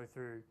registrations that go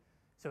through,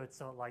 so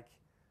it's not like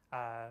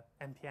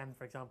NPM,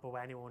 for example,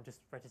 where anyone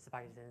just registers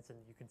packages and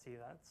you can see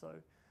that. So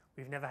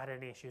we've never had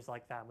any issues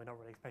like that, and we're not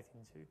really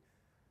expecting to.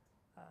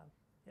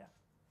 Yeah,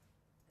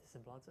 it's a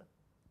simple answer.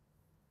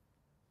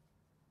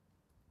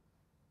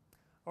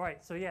 All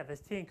right, so yeah,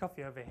 there's tea and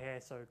coffee over here,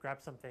 so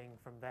grab something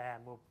from there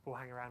and we'll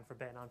hang around for a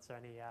bit and answer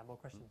any more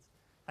questions.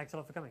 Thanks a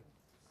lot for coming.